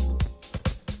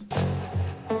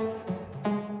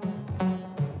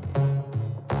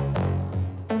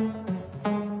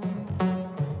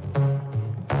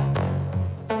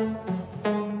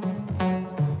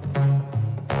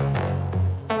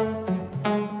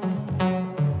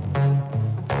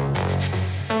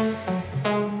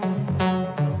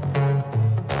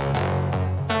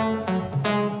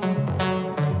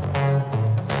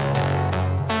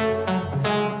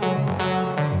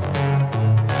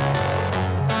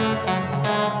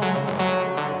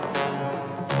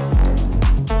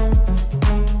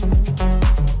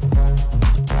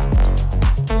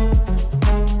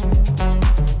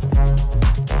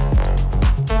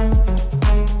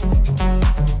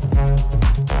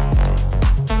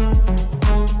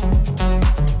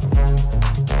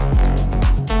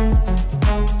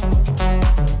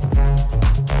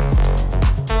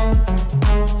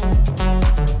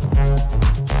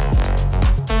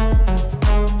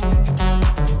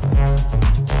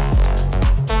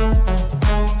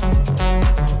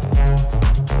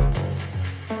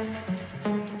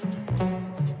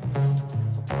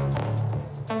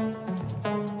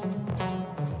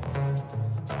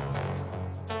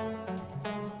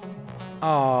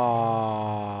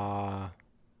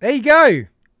 there you go.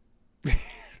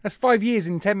 That's 5 years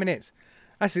in 10 minutes.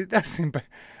 That's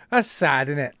sad,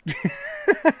 isn't it?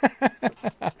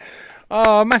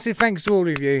 Oh, massive thanks to all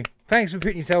of you. Thanks for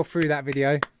putting yourself through that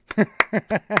video.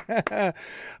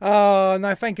 Oh,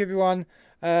 no, thank you, everyone.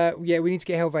 Yeah, we need to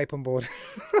get Hell Vape on board.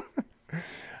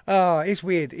 Oh, it's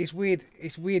weird. It's weird.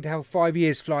 It's weird how 5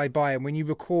 years fly by, and when you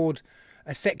record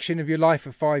a section of your life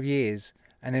for 5 years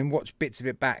and then watch bits of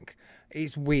it back,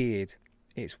 it's weird.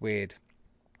 It's weird.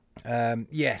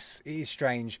 Yes, it is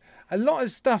strange. A lot of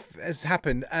stuff has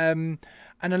happened, and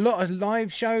a lot of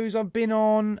live shows I've been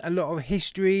on, a lot of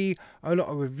history, a lot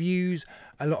of reviews,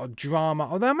 a lot of drama.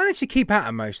 Although I managed to keep out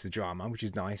of most of the drama, which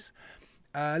is nice.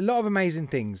 A lot of amazing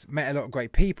things. Met a lot of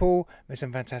great people. Met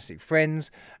some fantastic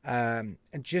friends. And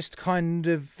just kind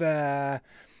of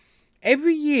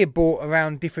every year brought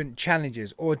around different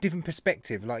challenges or a different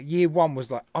perspective. Like year 1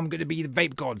 was like, I'm going to be the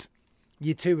vape god.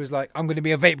 Year 2 was like, I'm going to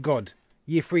be a vape god.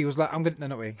 Year 3 was like, I'm going to... No,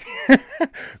 not really.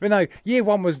 But no, year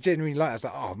 1 was genuinely like, I was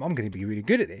like, oh, I'm going to be really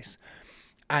good at this.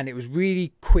 And it was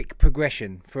really quick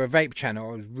progression. For a vape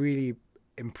channel, I was really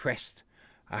impressed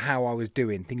at how I was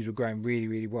doing. Things were going really,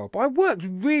 really well. But I worked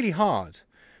really hard.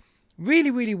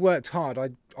 Really, really worked hard.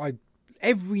 I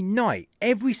every night,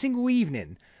 every single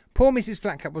evening, poor Mrs.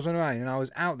 FlatCap was on her own, and I was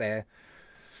out there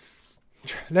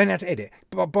learning how to edit,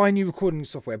 buy new recording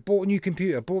software, bought a new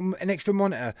computer, bought an extra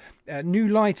monitor, new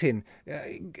lighting,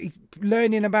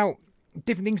 learning about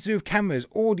different things to do with cameras,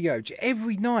 audio,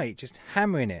 every night, just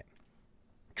hammering it,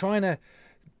 trying to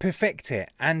perfect it.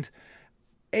 And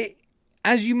it,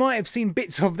 as you might have seen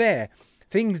bits of there,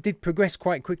 things did progress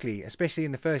quite quickly, especially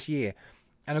in the first year.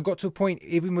 And I got to a point,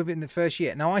 even within the first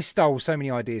year. Now, I stole so many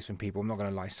ideas from people, I'm not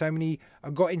going to lie. I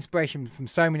got inspiration from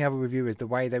so many other reviewers, the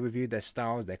way they reviewed their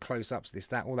styles, their close-ups, this,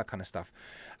 that, all that kind of stuff.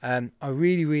 I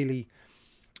really, really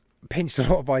pinched a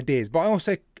lot of ideas. But I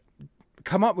also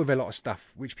come up with a lot of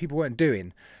stuff which people weren't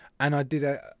doing. And I did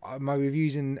my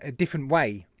reviews in a different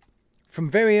way from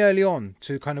very early on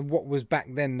to kind of what was back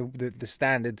then the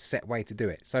standard set way to do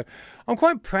it. So I'm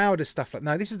quite proud of stuff like...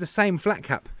 Now, this is the same flat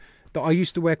cap that I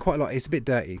used to wear quite a lot. It's a bit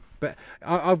dirty, but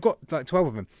I've got like 12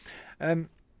 of them.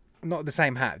 Not the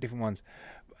same hat, different ones.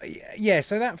 Yeah,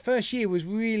 so that first year was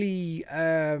really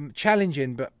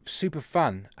challenging, but super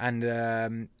fun.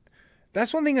 And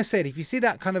that's one thing I said. If you see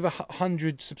that kind of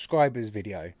 100 subscribers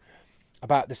video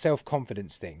about the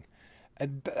self-confidence thing,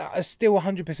 that is still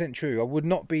 100% true. I would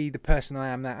not be the person I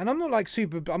am now. And I'm not like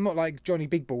I'm not like Johnny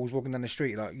Big Balls walking down the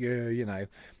street like, yeah, you know.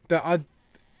 But I've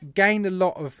gained a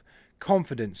lot of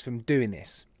confidence from doing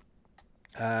this.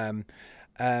 It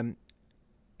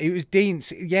was Dean.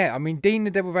 Yeah, I mean, Dean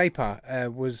the Devil Vapor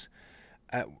was...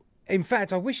 in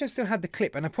fact, I wish I still had the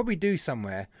clip, and I probably do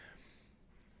somewhere,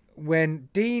 when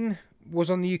Dean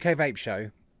was on the UK Vape Show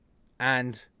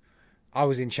and I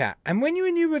was in chat. And when you're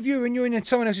a new reviewer and you're in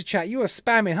someone else's chat, you are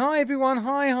spamming, hi everyone,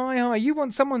 hi, hi, hi. You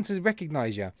want someone to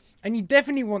recognise you. And you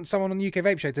definitely want someone on the UK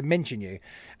Vape Show to mention you.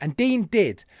 And Dean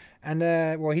did. And,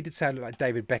 well, he did say I looked like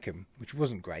David Beckham, which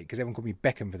wasn't great, because everyone called me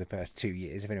Beckham for the first 2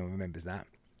 years, if anyone remembers that.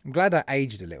 I'm glad I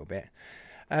aged a little bit.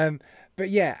 But,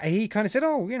 yeah, he kind of said,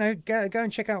 oh, you know, go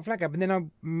and check out FlatCap. And then I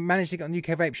managed to get on the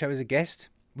UK Vape Show as a guest,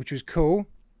 which was cool.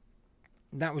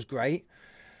 That was great.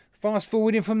 Fast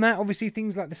forwarding from that, obviously,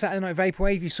 things like the Saturday Night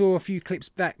Vaporwave. You saw a few clips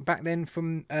back then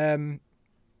from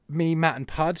me, Matt, and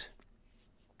Pud,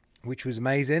 which was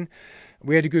amazing.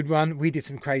 We had a good run. We did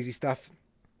some crazy stuff.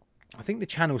 I think the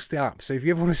channel's still up, so if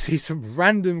you ever want to see some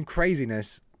random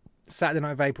craziness, Saturday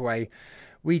Night Vaporwave,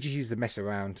 we just used to mess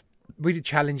around. We did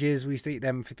challenges, we used to eat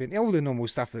them, all the normal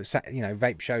stuff that, you know,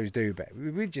 vape shows do, but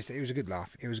it was a good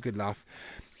laugh. It was a good laugh.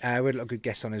 We had a lot of good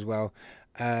guests on as well.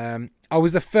 I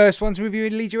was the first one to review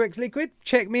Elijah X Liquid.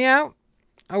 Check me out.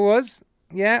 I was.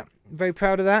 Yeah, very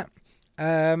proud of that.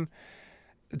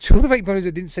 To all the vape brothers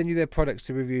that didn't send you their products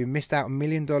to review, missed out $1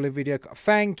 million video.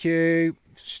 Thank you,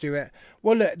 Stuart.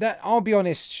 Well, look, I'll be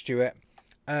honest, Stuart.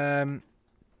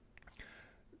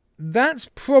 That's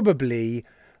probably,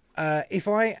 if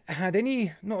I had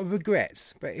any, not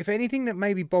regrets, but if anything that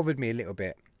maybe bothered me a little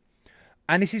bit.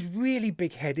 And this is really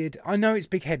big-headed. I know it's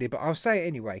big-headed, but I'll say it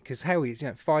anyway, because hell, it's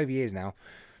 5 years now.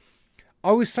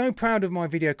 I was so proud of my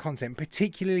video content,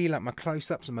 particularly like my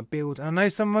close-ups and my builds. And I know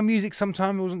some of my music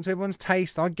sometimes wasn't to everyone's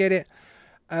taste. I get it.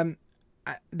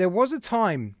 There was a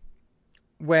time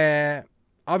where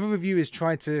other reviewers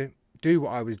tried to do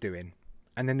what I was doing,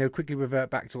 and then they'll quickly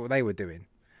revert back to what they were doing.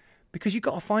 Because you've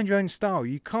got to find your own style.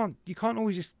 You can't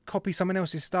always just copy someone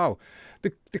else's style.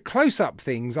 The close-up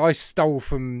things I stole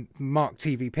from Mark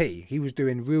TVP. He was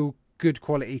doing real good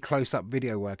quality close-up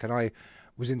video work, and I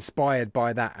was inspired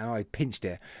by that, and I pinched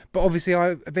it. But obviously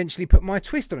I eventually put my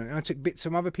twist on it, and I took bits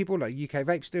from other people like UK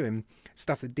Vapes doing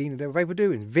stuff that Dina Del Vape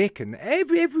do, and Vic, and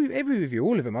every review,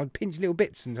 all of them, I'd pinch little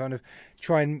bits and kind of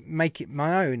try and make it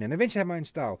my own, and eventually have my own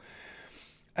style.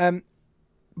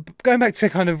 Going back to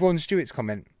kind of Ron Stewart's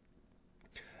comment,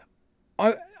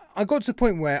 I got to the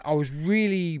point where I was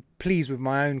really pleased with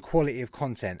my own quality of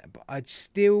content, but I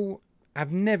still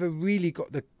have never really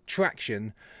got the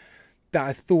traction that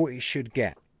I thought it should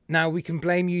get. Now, we can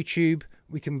blame YouTube,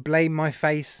 we can blame my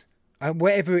face,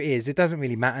 whatever it is, it doesn't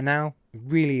really matter now,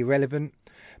 really irrelevant.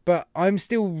 But I'm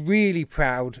still really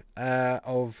proud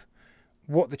of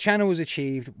what the channel has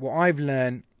achieved, what I've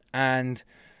learned, and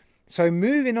so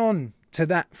moving on to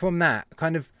that, from that,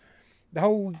 kind of the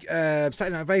whole Saturday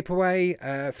Night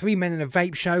Vaporway, 3 Men in a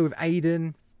Vape Show with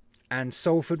Aidan and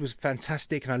Salford was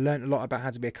fantastic, and I learned a lot about how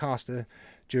to be a caster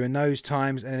during those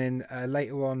times. And then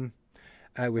later on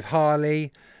with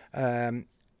Harley, and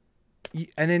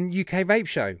then UK Vape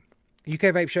Show.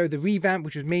 UK Vape Show, the revamp,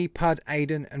 which was me, Pud,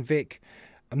 Aidan, and Vic.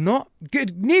 I'm not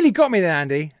good. Nearly got me there,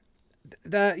 Andy.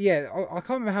 Yeah, I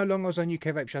can't remember how long I was on UK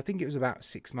Vape Show. I think it was about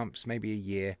 6 months, maybe a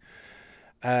year.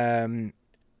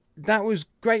 That was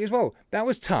great as well. That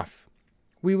was tough.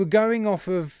 We were going off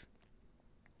of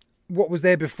what was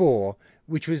there before,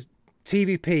 which was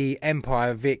TVP,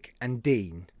 Empire, Vic, and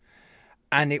Dean.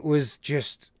 And it was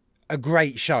just a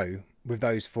great show with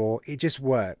those four. It just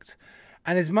worked.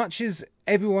 And as much as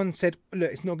everyone said,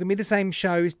 look, it's not going to be the same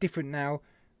show, it's different now,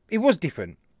 it was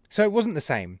different. So it wasn't the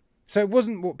same. So it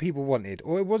wasn't what people wanted,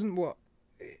 or it wasn't what...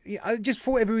 I just,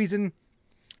 for whatever reason,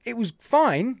 it was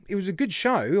fine. It was a good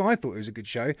show. I thought it was a good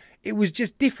show. It was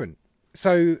just different.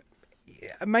 So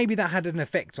maybe that had an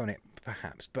effect on it,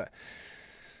 perhaps. But,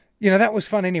 you know, that was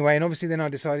fun anyway. And obviously then I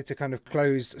decided to kind of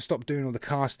stop doing all the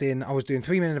casting. I was doing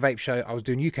 3 Men in a Vape Show. I was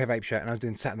doing UK Vape Show. And I was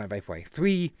doing Saturday Night Vaporway.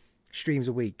 3 streams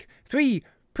a week. 3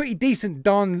 pretty decent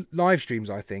darn live streams,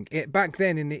 I think. Back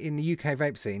then in the UK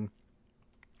vape scene,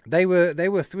 they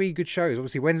were 3 good shows.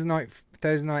 Obviously Wednesday night,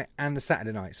 Thursday night, and the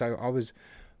Saturday night. So I was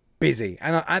busy.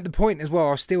 And at the point as well,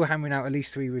 I was still hammering out at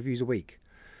least 3 reviews a week.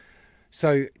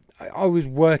 So I was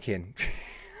working.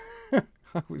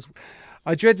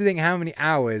 I dread to think how many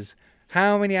hours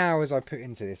I put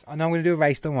into this. I know I'm going to do a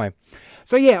race, don't I?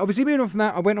 So yeah, obviously moving on from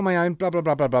that, I went on my own, blah, blah,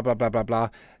 blah, blah, blah, blah, blah, blah, blah.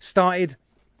 Started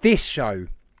this show,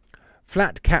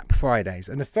 FlatCap Fridays.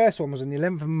 And the first one was on the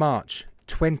 11th of March,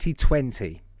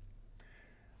 2020.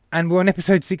 And we're on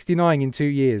episode 69 in 2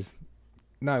 years.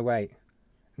 No, wait.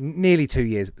 Nearly 2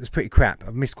 years. It's pretty crap.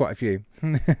 I've missed quite a few.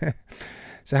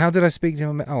 So how did I speak to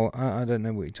him? Oh, I don't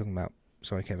know what you're talking about.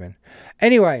 Sorry, Kevin.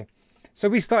 Anyway, so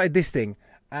we started this thing,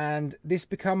 and this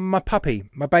become my puppy,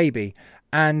 my baby,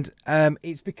 and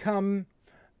it's become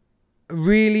a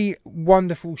really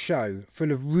wonderful show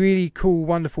full of really cool,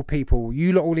 wonderful people.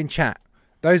 You lot all in chat.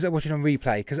 Those that are watching on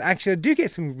replay, because actually I do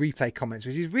get some replay comments,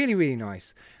 which is really, really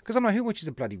nice. Because I'm like, who watches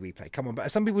a bloody replay? Come on.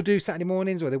 But some people do Saturday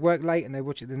mornings, or they work late and they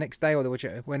watch it the next day, or they watch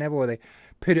it whenever, or they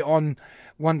put it on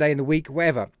one day in the week,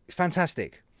 whatever. It's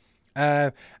fantastic.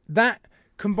 That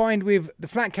combined with the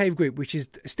Flat Cave group, which is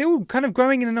still kind of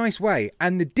growing in a nice way,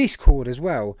 and the Discord as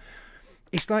well.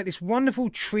 It's like this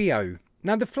wonderful trio.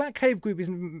 Now, the Flat Cave group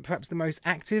isn't perhaps the most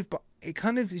active, but it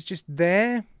kind of is just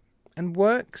there and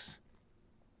works.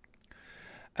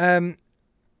 I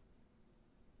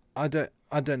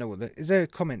don't know what is there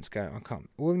comments go? I can't.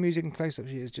 All the music and close-ups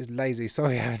is just lazy.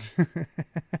 Sorry, Ad.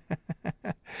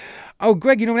 Oh,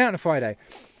 Greg, you're not out on a Friday.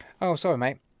 Oh, sorry,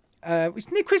 mate.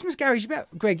 It's near Christmas, Gary.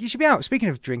 Greg, you should be out. Speaking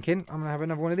of drinking, I'm gonna have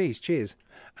another one of these. Cheers.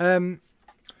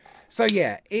 So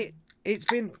yeah, it's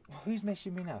been. Who's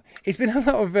messaging me now? It's been a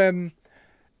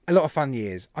lot of fun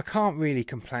years. I can't really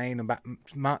complain about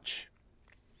much,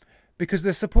 because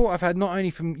the support I've had, not only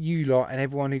from you lot and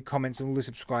everyone who comments and all the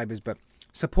subscribers, but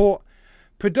support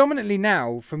predominantly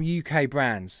now from UK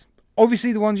brands.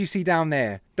 Obviously the ones you see down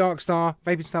there: Darkstar,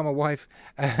 Vaping Star, my wife,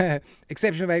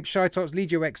 Exceptional Vape, Shy Tots,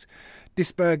 Legio X,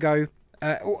 Dispergo,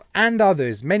 and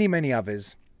others, many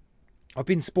others. I've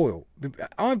been spoiled.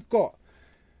 I've got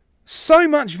so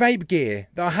much vape gear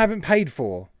that I haven't paid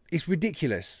for. It's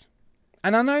ridiculous.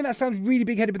 And I know that sounds really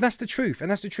big-headed, but that's the truth. And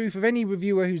that's the truth of any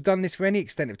reviewer who's done this for any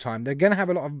extent of time. They're going to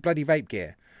have a lot of bloody vape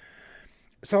gear.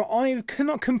 So I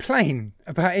cannot complain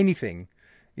about anything.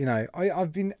 You know,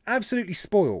 I've been absolutely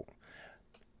spoiled.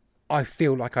 I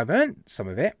feel like I've earned some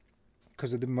of it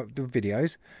because of the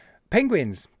videos.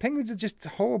 Penguins. Penguins are just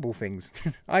horrible things.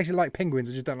 I actually like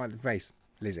penguins. I just don't like the face,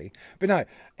 Lizzie. But no,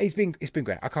 it's been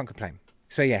great. I can't complain.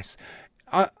 So yes.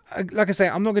 Like I say,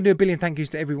 I'm not going to do a billion thank yous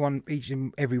to everyone, each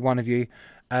and every one of you.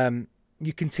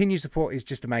 Your continued support is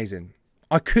just amazing.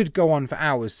 I could go on for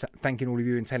hours thanking all of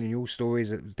you and telling you all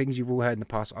stories, things you've all heard in the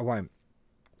past. I won't.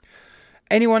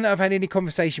 Anyone that I've had any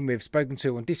conversation with, spoken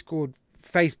to on Discord,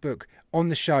 Facebook, on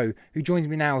the show, who joins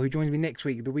me now, who joins me next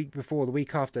week, the week before, the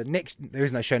week after, there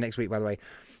is no show next week, by the way.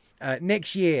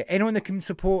 Next year, anyone that can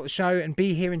support the show and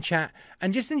be here and chat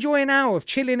and just enjoy an hour of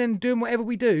chilling and doing whatever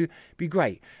we do, be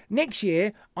great. Next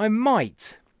year, I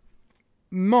might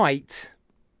make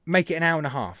it an hour and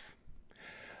a half.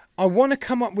 I want to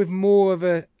come up with more of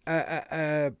a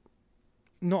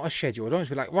not a schedule. I don't want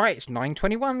to be like, right, it's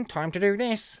 9:21, time to do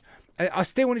this. I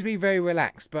still want it to be very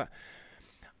relaxed, but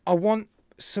I want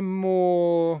some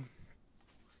more.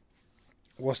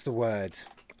 What's the word?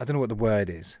 I don't know what the word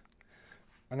is.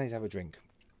 I need to have a drink.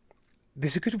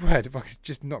 This is a good word if it's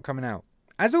just not coming out.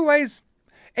 As always,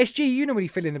 SG, you normally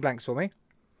fill in the blanks for me.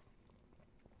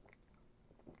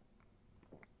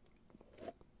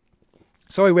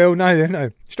 Sorry, Will.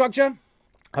 No. Structure?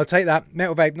 I'll take that.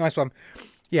 Metal vape, nice one.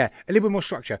 Yeah, a little bit more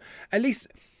structure. At least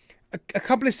a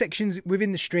couple of sections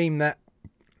within the stream that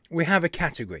we have a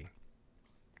category.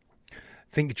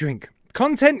 Think, drink.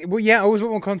 Content? Well, yeah, I always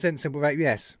want more content, simple vape,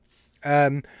 yes.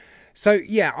 So,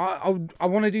 yeah, I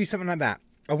want to do something like that.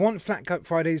 I want FlatCap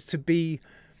Fridays to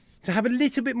have a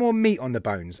little bit more meat on the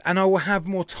bones. And I will have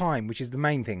more time, which is the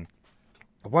main thing.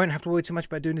 I won't have to worry too much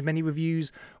about doing as many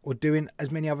reviews or doing as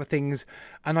many other things.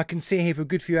 And I can sit here for a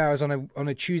good few hours on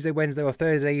a Tuesday, Wednesday or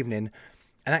Thursday evening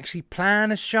and actually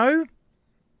plan a show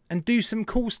and do some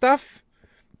cool stuff.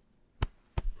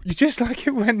 You just like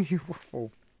it when you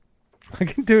waffle. I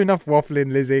can do enough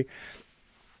waffling, Lizzie.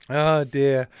 Oh,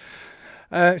 dear.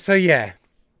 So, yeah.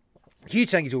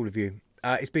 Huge thank you to all of you.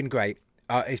 It's been great.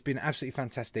 It's been absolutely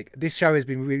fantastic. This show has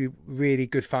been really, really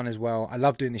good fun as well. I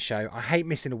love doing this show. I hate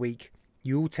missing a week.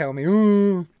 You all tell me,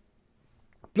 oh,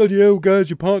 bloody hell,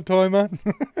 guys, you're part-timer.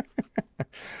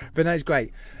 But no, it's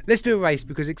great. Let's do a race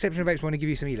because Exceptional Vapes want to give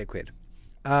you some e-liquid.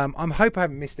 I hope I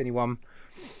haven't missed anyone.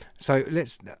 So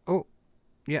let's... Oh,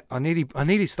 yeah, I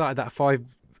nearly started that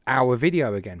 5-hour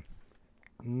video again.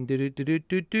 Let's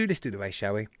do the race,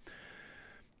 shall we?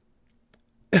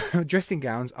 Dressing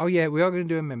gowns. Oh, yeah, we are going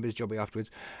to do a members jobby afterwards.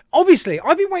 Obviously,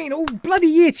 I've been waiting all bloody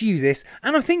year to use this.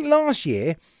 And I think last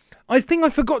year... I think I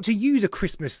forgot to use a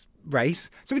Christmas race.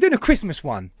 So we're doing a Christmas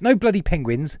one. No bloody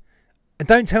penguins. And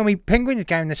don't tell me penguins are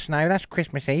going in the snow. That's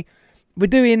Christmassy. We're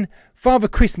doing Father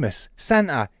Christmas.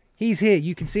 Santa. He's here.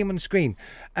 You can see him on the screen.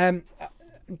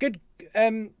 Good. Yeah,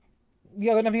 I've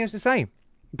got nothing else to say.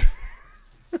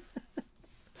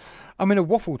 I'm in a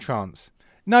waffle trance.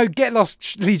 No, get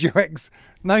lost, lead your eggs.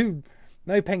 No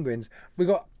penguins. We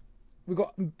got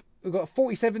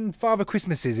 47 Father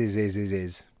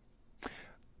Christmases.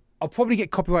 I'll probably get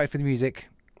copyrighted for the music.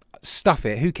 Stuff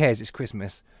it. Who cares? It's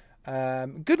Christmas.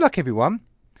 Good luck, everyone.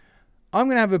 I'm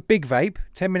going to have a big vape.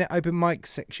 10-minute open mic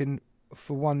section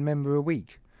for one member a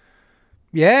week.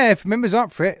 Yeah, if members are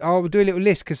up for it, I'll do a little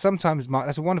list. Because sometimes, Mark,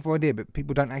 that's a wonderful idea, but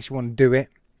people don't actually want to do it.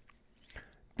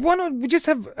 Why not? We just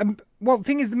have... well, the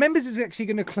thing is, the members is actually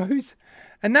going to close.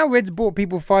 And now Red's bought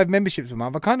people 5 memberships a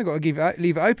month. I kind of got to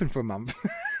leave it open for a month.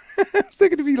 So they're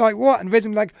going to be like, what? And Red's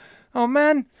going to be like, oh,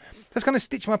 man... That's going to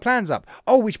stitch my plans up.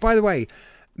 Oh, which, by the way,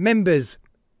 members,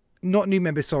 not new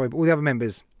members, sorry, but all the other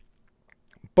members,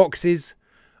 boxes,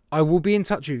 I will be in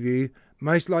touch with you,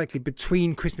 most likely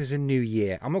between Christmas and New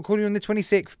Year. I'm not calling you on the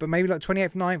 26th, but maybe like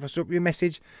 28th, 9th, I'll drop you a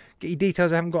message, get your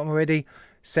details, I haven't got them already,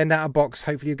 send out a box,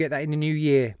 hopefully you'll get that in the New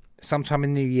Year, sometime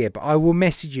in the New Year, but I will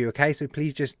message you, okay, so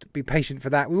please just be patient for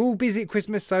that. We're all busy at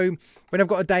Christmas, so when I've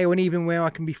got a day or an evening where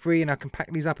I can be free and I can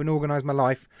pack these up and organise my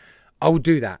life, I will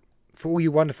do that. For all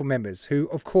you wonderful members who,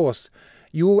 of course,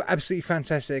 you're all absolutely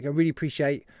fantastic. I really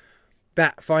appreciate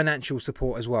that financial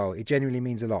support as well. It genuinely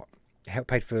means a lot. It helped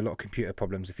pay for a lot of computer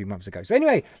problems a few months ago. So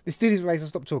anyway, let's do this race. I'll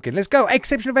stop talking. Let's go.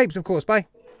 Exceptional Vapes, of course. Bye.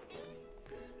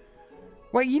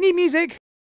 Wait, you need music?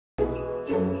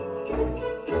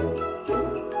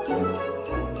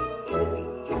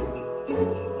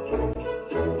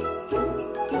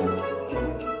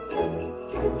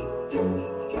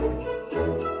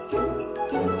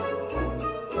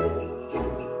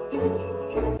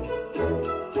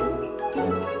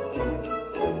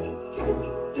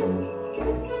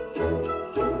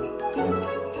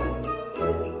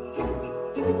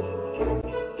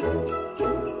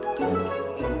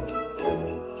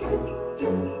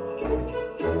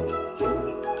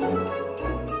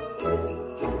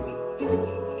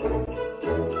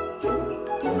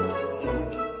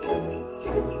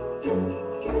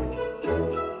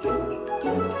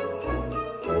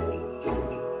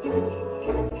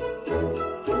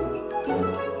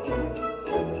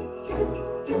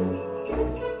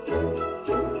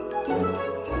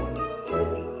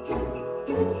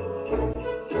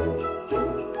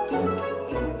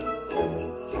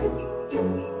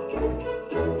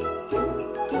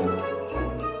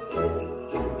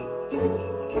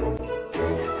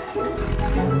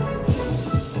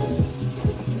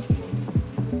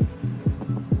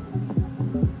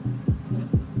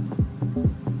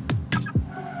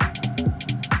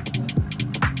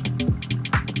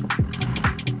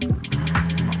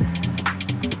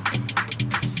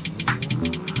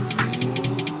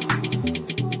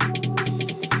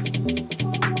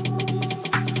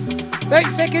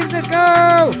 Seconds, let's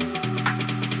go!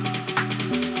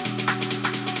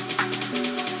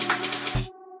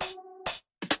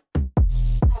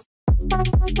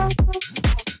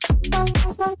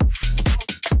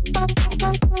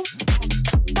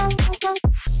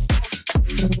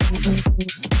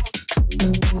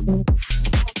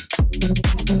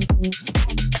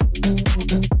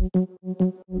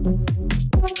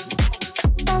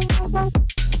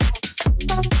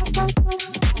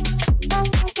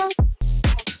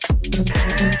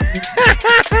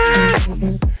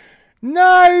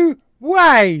 No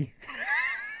way!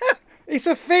 It's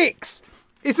a fix.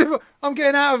 I'm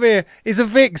getting out of here. It's a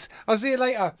fix. I'll see you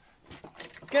later.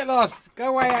 Get lost. Go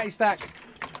away, Atty Stack.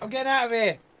 I'm getting out of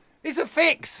here. It's a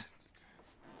fix.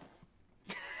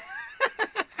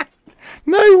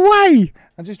 No way!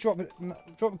 I just dropped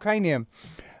cranium.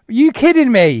 Are you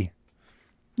kidding me?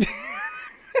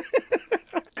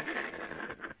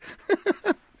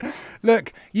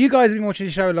 Look, you guys have been watching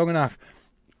the show long enough.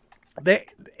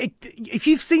 If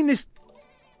you've seen this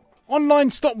online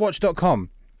stopwatch.com,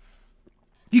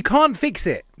 you can't fix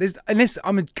it. Unless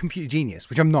I'm a computer genius,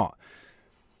 which I'm not.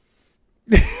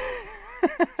 Do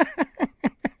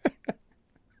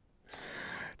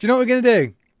you know what we're going to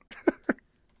do?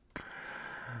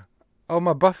 Oh,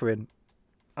 my buffering.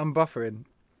 I'm buffering.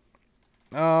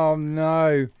 Oh,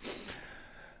 no.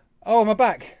 Oh, am I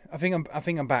back? I think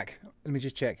I'm back. Let me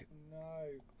just check.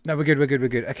 No, we're good.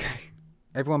 Okay.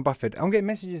 Everyone buffered. I'm getting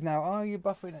messages now. Oh, you're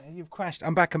buffering. You've crashed.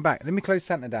 I'm back. Let me close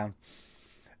Santa down.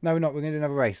 No, we're not. We're going to do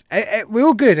another race. We're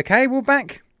all good, okay? We're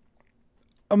back.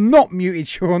 I'm not muted,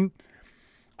 Sean.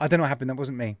 I don't know what happened. That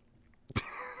wasn't me.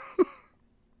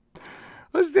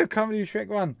 I still can't believe Shrek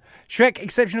won. Shrek,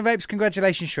 exceptional vapes.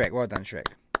 Congratulations, Shrek. Well done, Shrek.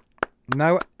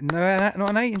 No, not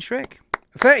an 8 in Shrek.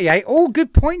 38. Oh,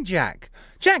 good point, Jack.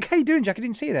 Jack, how you doing, Jack? I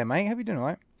didn't see you there, mate. How you doing, all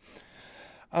right?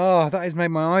 Oh, that has made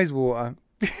my eyes water.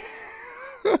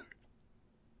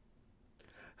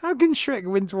 How can Shrek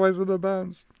win twice on a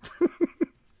bounce?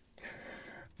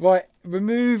 Right,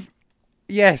 remove.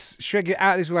 Yes, Shrek, you're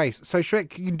out of this race. So,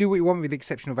 Shrek, you can do what you want with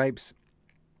exceptional vapes.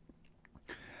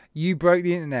 You broke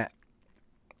the internet.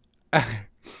 I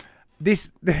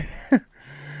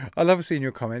love seeing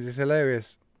your comments. It's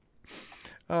hilarious.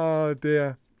 Oh,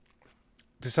 dear.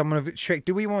 To someone of it, Shrek,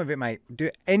 do what you want with it, mate.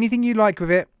 Do anything you like with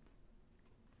it.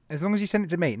 As long as you send it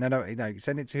to me. No,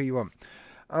 send it to who you want.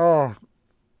 Oh.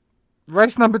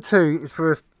 Race number 2 is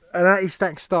for an Atty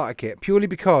Stack starter kit. Purely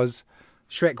because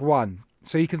Shrek won.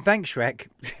 So you can thank Shrek.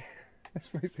 Let's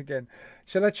race again.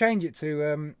 Shall I change it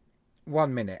to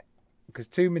 1 minute? Because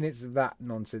 2 minutes of that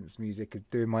nonsense music is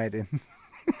doing my head in.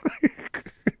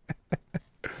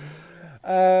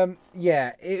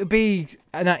 Yeah, it'll be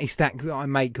an Atty Stack that I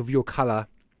make of your colour.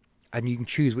 And you can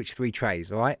choose which 3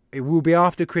 trays, alright? It will be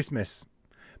after Christmas.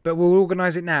 But we'll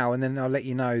organise it now, and then I'll let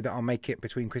you know that I'll make it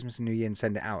between Christmas and New Year and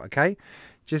send it out, okay?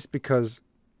 Just because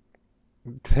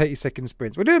 30-second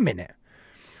sprints. We'll do a minute.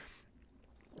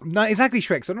 No, exactly,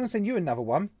 Shrek, so I don't want to send you another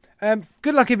one.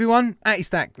 Good luck, everyone. Atty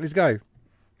Stack, let's go.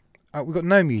 We've got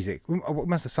no music. We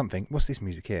must have something. What's this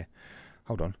music here?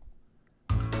 Hold on.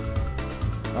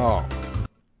 Oh.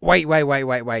 Wait.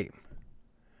 Wait,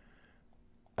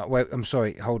 I'm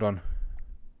sorry. Hold on.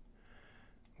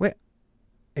 Where?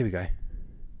 Here we go.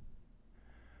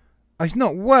 Oh, it's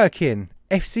not working.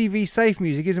 FCV safe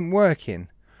music isn't working.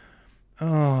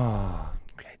 Oh.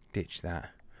 Okay, ditch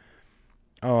that.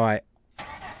 Alright.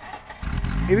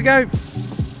 Here we go.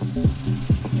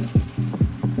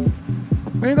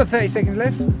 We've only got 30 seconds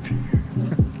left.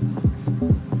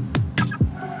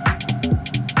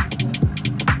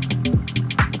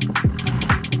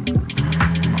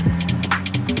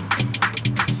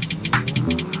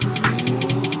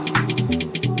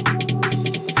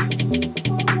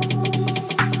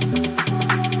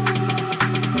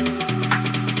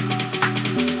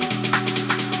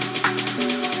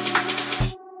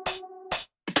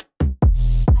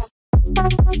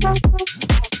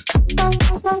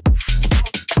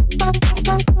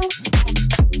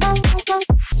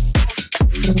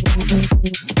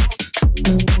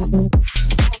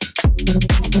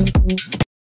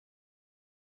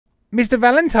 Mr.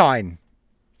 Valentine.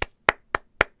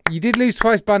 You did lose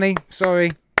twice, Bunny.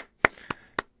 Sorry.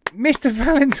 Mr.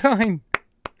 Valentine.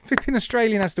 Flipping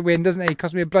Australian has to win, doesn't he?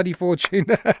 Cost me a bloody fortune.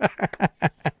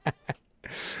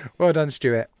 Well done,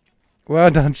 Stuart. Well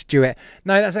done, Stuart.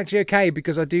 No, that's actually okay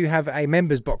because I do have a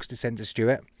members box to send to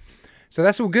Stuart. So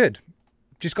that's all good.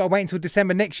 Just got to wait until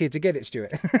December next year to get it,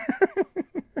 Stuart.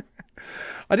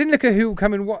 I didn't look at who will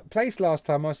come in what place last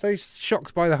time. I was so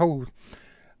shocked by the whole...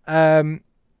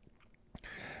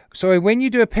 Sorry, when you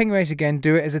do a ping race again,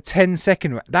 do it as a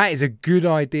 10-second race. That is a good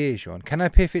idea, Sean. Can I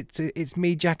piff it to It's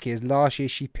Me, Jackie, as last year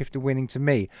she piffed a winning to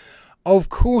me? Of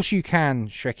course you can,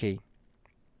 Shrekky.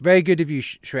 Very good of you,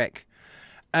 Shrek.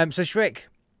 So, Shrek...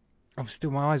 Oh,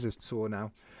 still, my eyes are sore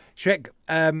now. Shrek,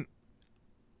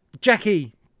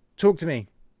 Jackie, talk to me.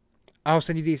 I'll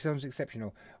send you these. Sounds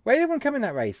exceptional. Where did everyone come in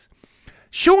that race?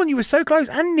 Sean, you were so close.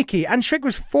 And Nikki. And Shrek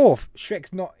was 4th.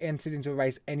 Shrek's not entered into a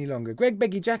race any longer. Greg,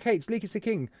 Beggy, Jack H, Leakers the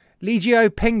King.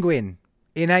 Legio Penguin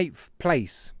in 8th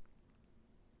place.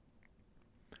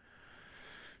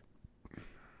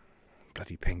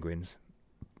 Bloody penguins.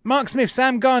 Mark Smith,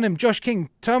 Sam Garnham, Josh King,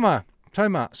 Toma.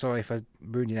 Sorry if I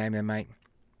ruined your name there, mate.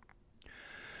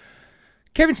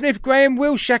 Kevin Smith, Graham,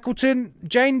 Will Shackleton,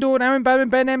 Jane Dawn, Aaron Bowman,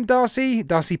 Ben M, Darcy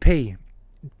P,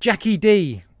 Jackie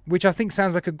D, which I think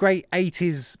sounds like a great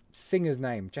 80s singer's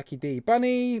name. Jackie D.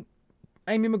 Bunny,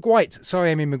 Amy McGuite.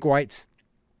 Sorry, Amy McGuite.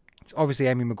 It's obviously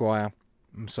Amy Maguire.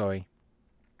 I'm sorry.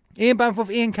 Ian Bamforth,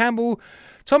 Ian Campbell.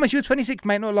 Thomas, you were 26th,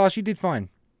 mate, not last. You did fine.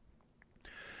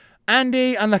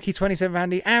 Andy, unlucky 27th,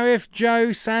 Andy. Arif,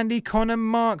 Joe, Sandy, Connor,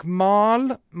 Mark,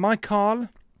 Michael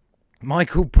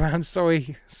Brown,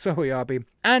 sorry, Arby.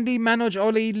 Andy, Manoj,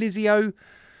 Ollie, Lizio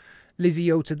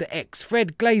to the X.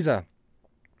 Fred Glazer.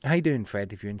 How you doing,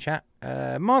 Fred, if you're in chat?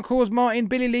 Mark Hawes, Martin,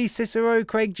 Billy Lee, Cicero,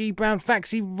 Craig G. Brown,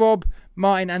 Faxi, Rob,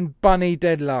 Martin, and Bunny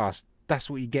dead last. That's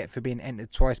what you get for being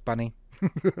entered twice, Bunny.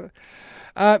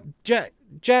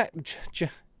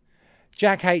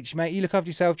 Jack H, mate, you look after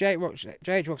yourself. JH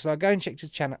Rockstar, go and check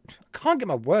his channel. I can't get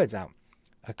my words out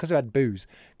because I had booze.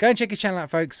 Go and check his channel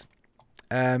out, folks.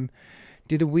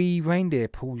 Did a wee reindeer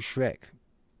pull Shrek?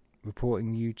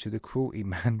 Reporting you to the cruelty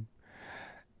man.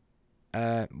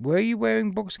 Were you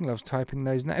wearing boxing gloves typing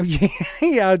those names?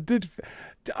 Yeah, I did.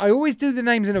 I always do the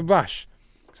names in a rush.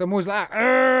 So I'm always like,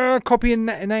 copying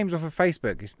names off of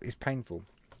Facebook. It's painful.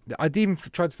 I'd even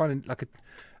tried to find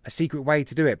a secret way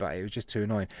to do it, but it was just too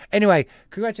annoying. Anyway,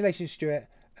 congratulations, Stuart.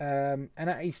 And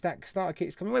that E-Stack starter kit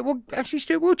is coming. Wait, well, actually,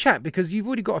 Stuart, we'll chat because you've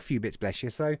already got a few bits, bless you.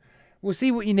 So we'll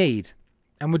see what you need.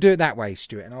 And we'll do it that way,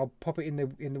 Stuart, and I'll pop it in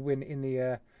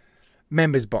the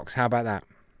members box. How about that?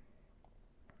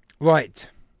 Right.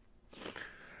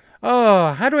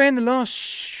 Oh, how do I end the last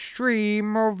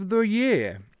stream of the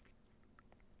year?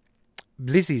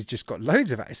 Lizzie's just got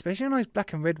loads of it, especially a nice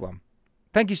black and red one.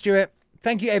 Thank you, Stuart.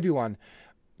 Thank you, everyone.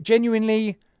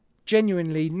 Genuinely,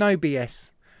 no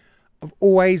BS. I've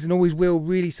always and always will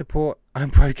really support. I'm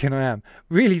broken, I am.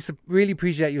 Really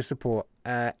appreciate your support.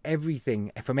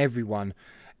 Everything from everyone,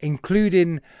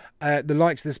 including the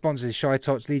likes of the sponsors, Shy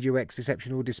Tots, Legio X,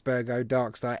 Exceptional, Dispergo,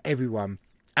 Darkstar, everyone,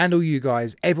 and all you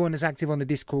guys, everyone that's active on the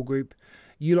Discord group.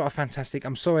 You lot are fantastic.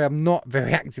 I'm sorry I'm not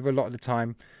very active a lot of the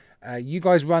time. You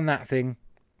guys run that thing,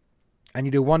 and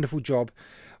you do a wonderful job.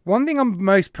 One thing I'm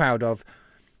most proud of,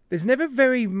 there's never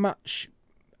very much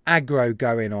aggro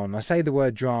going on. I say the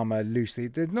word drama loosely.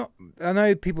 There's not. I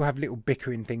know people have little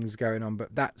bickering things going on,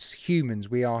 but that's humans.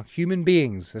 We are human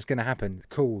beings. That's going to happen.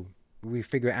 Cool. We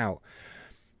figure it out.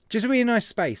 Just a really nice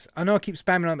space. I know I keep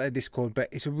spamming on the Discord, but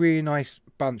it's a really nice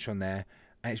bunch on there,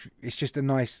 and it's just a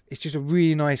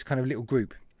really nice kind of little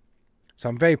group. So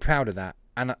I'm very proud of that.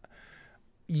 And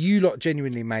you lot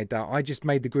genuinely made that. I just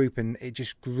made the group, and it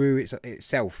just grew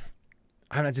itself.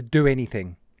 I haven't had to do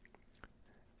anything.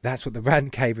 That's what the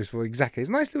rant cave was for, exactly. It's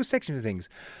a nice little section of things.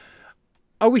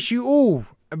 I wish you all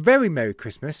a very Merry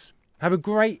Christmas. Have a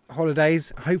great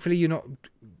holidays. Hopefully you're not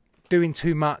doing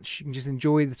too much. You can just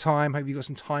enjoy the time. Hope you got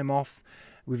some time off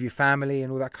with your family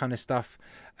and all that kind of stuff.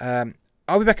 I'll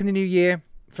be back in the new year.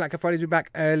 FlatCap Fridays will be back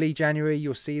early January.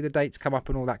 You'll see the dates come up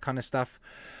and all that kind of stuff.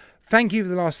 Thank you for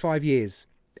the last 5 years.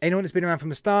 Anyone that's been around from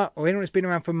the start or anyone that's been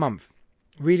around for a month.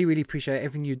 Really appreciate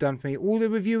everything you've done for me. All the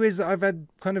reviewers that I've had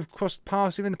kind of crossed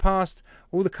paths with in the past,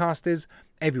 all the casters,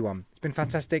 everyone. It's been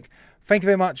fantastic. Thank you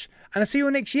very much. And I'll see you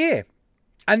all next year.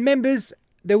 And members,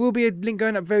 there will be a link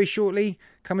going up very shortly.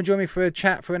 Come and join me for a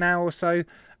chat for an hour or so.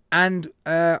 And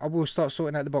I will start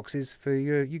sorting out the boxes for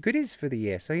your goodies for the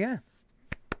year. So, yeah.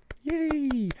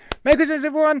 Yay. Merry Christmas,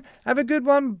 everyone. Have a good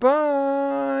one.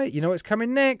 Bye. You know what's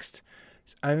coming next?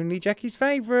 It's only Jackie's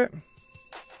favourite.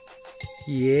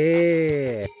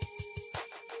 Yeah.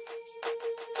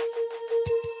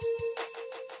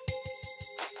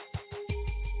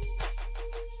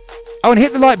 Oh, and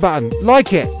hit the like button.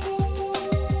 Like it.